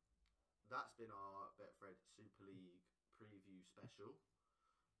 That's been our Betfred Super League preview special.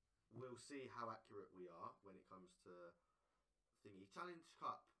 we'll see how accurate we are when it comes to thingy. Challenge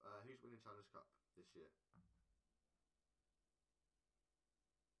Cup. Who's winning Challenge Cup this year?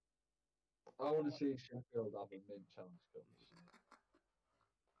 I want to see Sheffield have a mid Challenge Cup this year.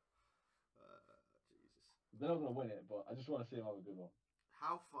 Jesus. They're not going to win it, but I just want to see them have a good one.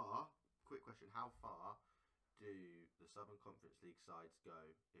 How far? Quick question. How far do the Southern Conference League sides go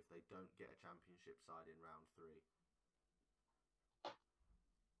if they don't get a championship side in round 3?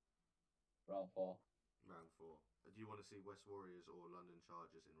 Round 4. Round 4. Do you want to see West Warriors or London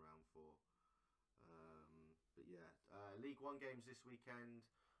Chargers in round 4? But yeah, League One games this weekend.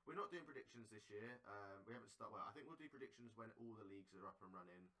 We're not doing predictions this year. We haven't started. Well, I think we'll do predictions when all the leagues are up and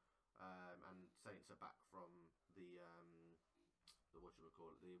running, and Saints are back from the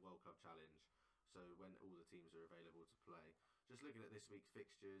the World Cup Challenge. So when all the teams are available to play. Just looking at this week's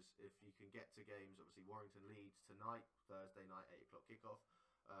fixtures, if you can get to games, obviously Warrington Leeds tonight, Thursday night, 8 o'clock kickoff,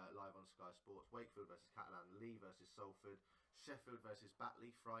 live on Sky Sports. Wakefield versus Catalan, Lee versus Salford, Sheffield versus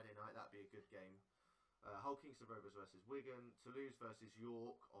Batley, Friday night, that'd be a good game. Hull Kingston Rovers versus Wigan, Toulouse versus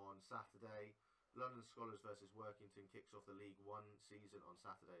York on Saturday, London Scholars versus Workington kicks off the League One season on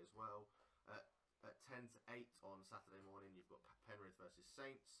Saturday as well. At 10 to 8 on Saturday morning, you've got Penrith versus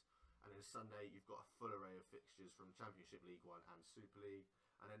Saints. And then Sunday, you've got a full array of fixtures from Championship League One and Super League.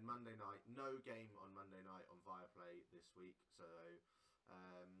 And then Monday night, no game on Monday night on Viaplay this week. So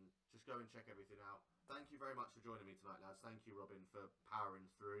just go and check everything out. Thank you very much for joining me tonight, lads. Thank you, Robin, for powering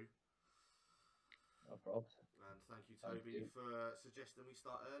through. No problem. And thank you, Toby, for suggesting we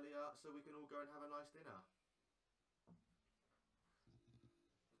start earlier so we can all go and have a nice dinner.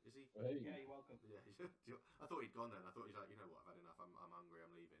 Is he? Hey. Yeah, you're welcome. Yeah, I thought he'd gone then. I thought he's like, you know what, I've had enough. I'm hungry.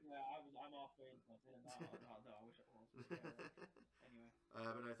 I'm leaving. Yeah, I'm halfway into my dinner now. No, I wish I was. But yeah, anyway.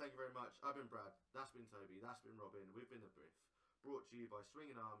 But no, thank you very much. I've been Brad. That's been Toby. That's been Robin. We've been the Biff. Brought to you by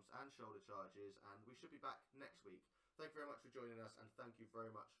Swinging Arms and Shoulder Charges, and we should be back next week. Thank you very much for joining us, and thank you very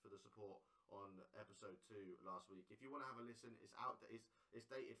much for the support on episode 2 last week. If you want to have a listen, it's out. It's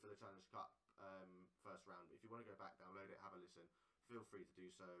dated for the Challenge Cup first round. If you want to go back, download it, have a listen. Feel free to do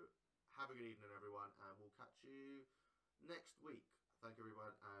so. Have a good evening, everyone, and we'll catch you next week. Thank you,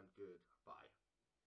 everyone, and goodbye.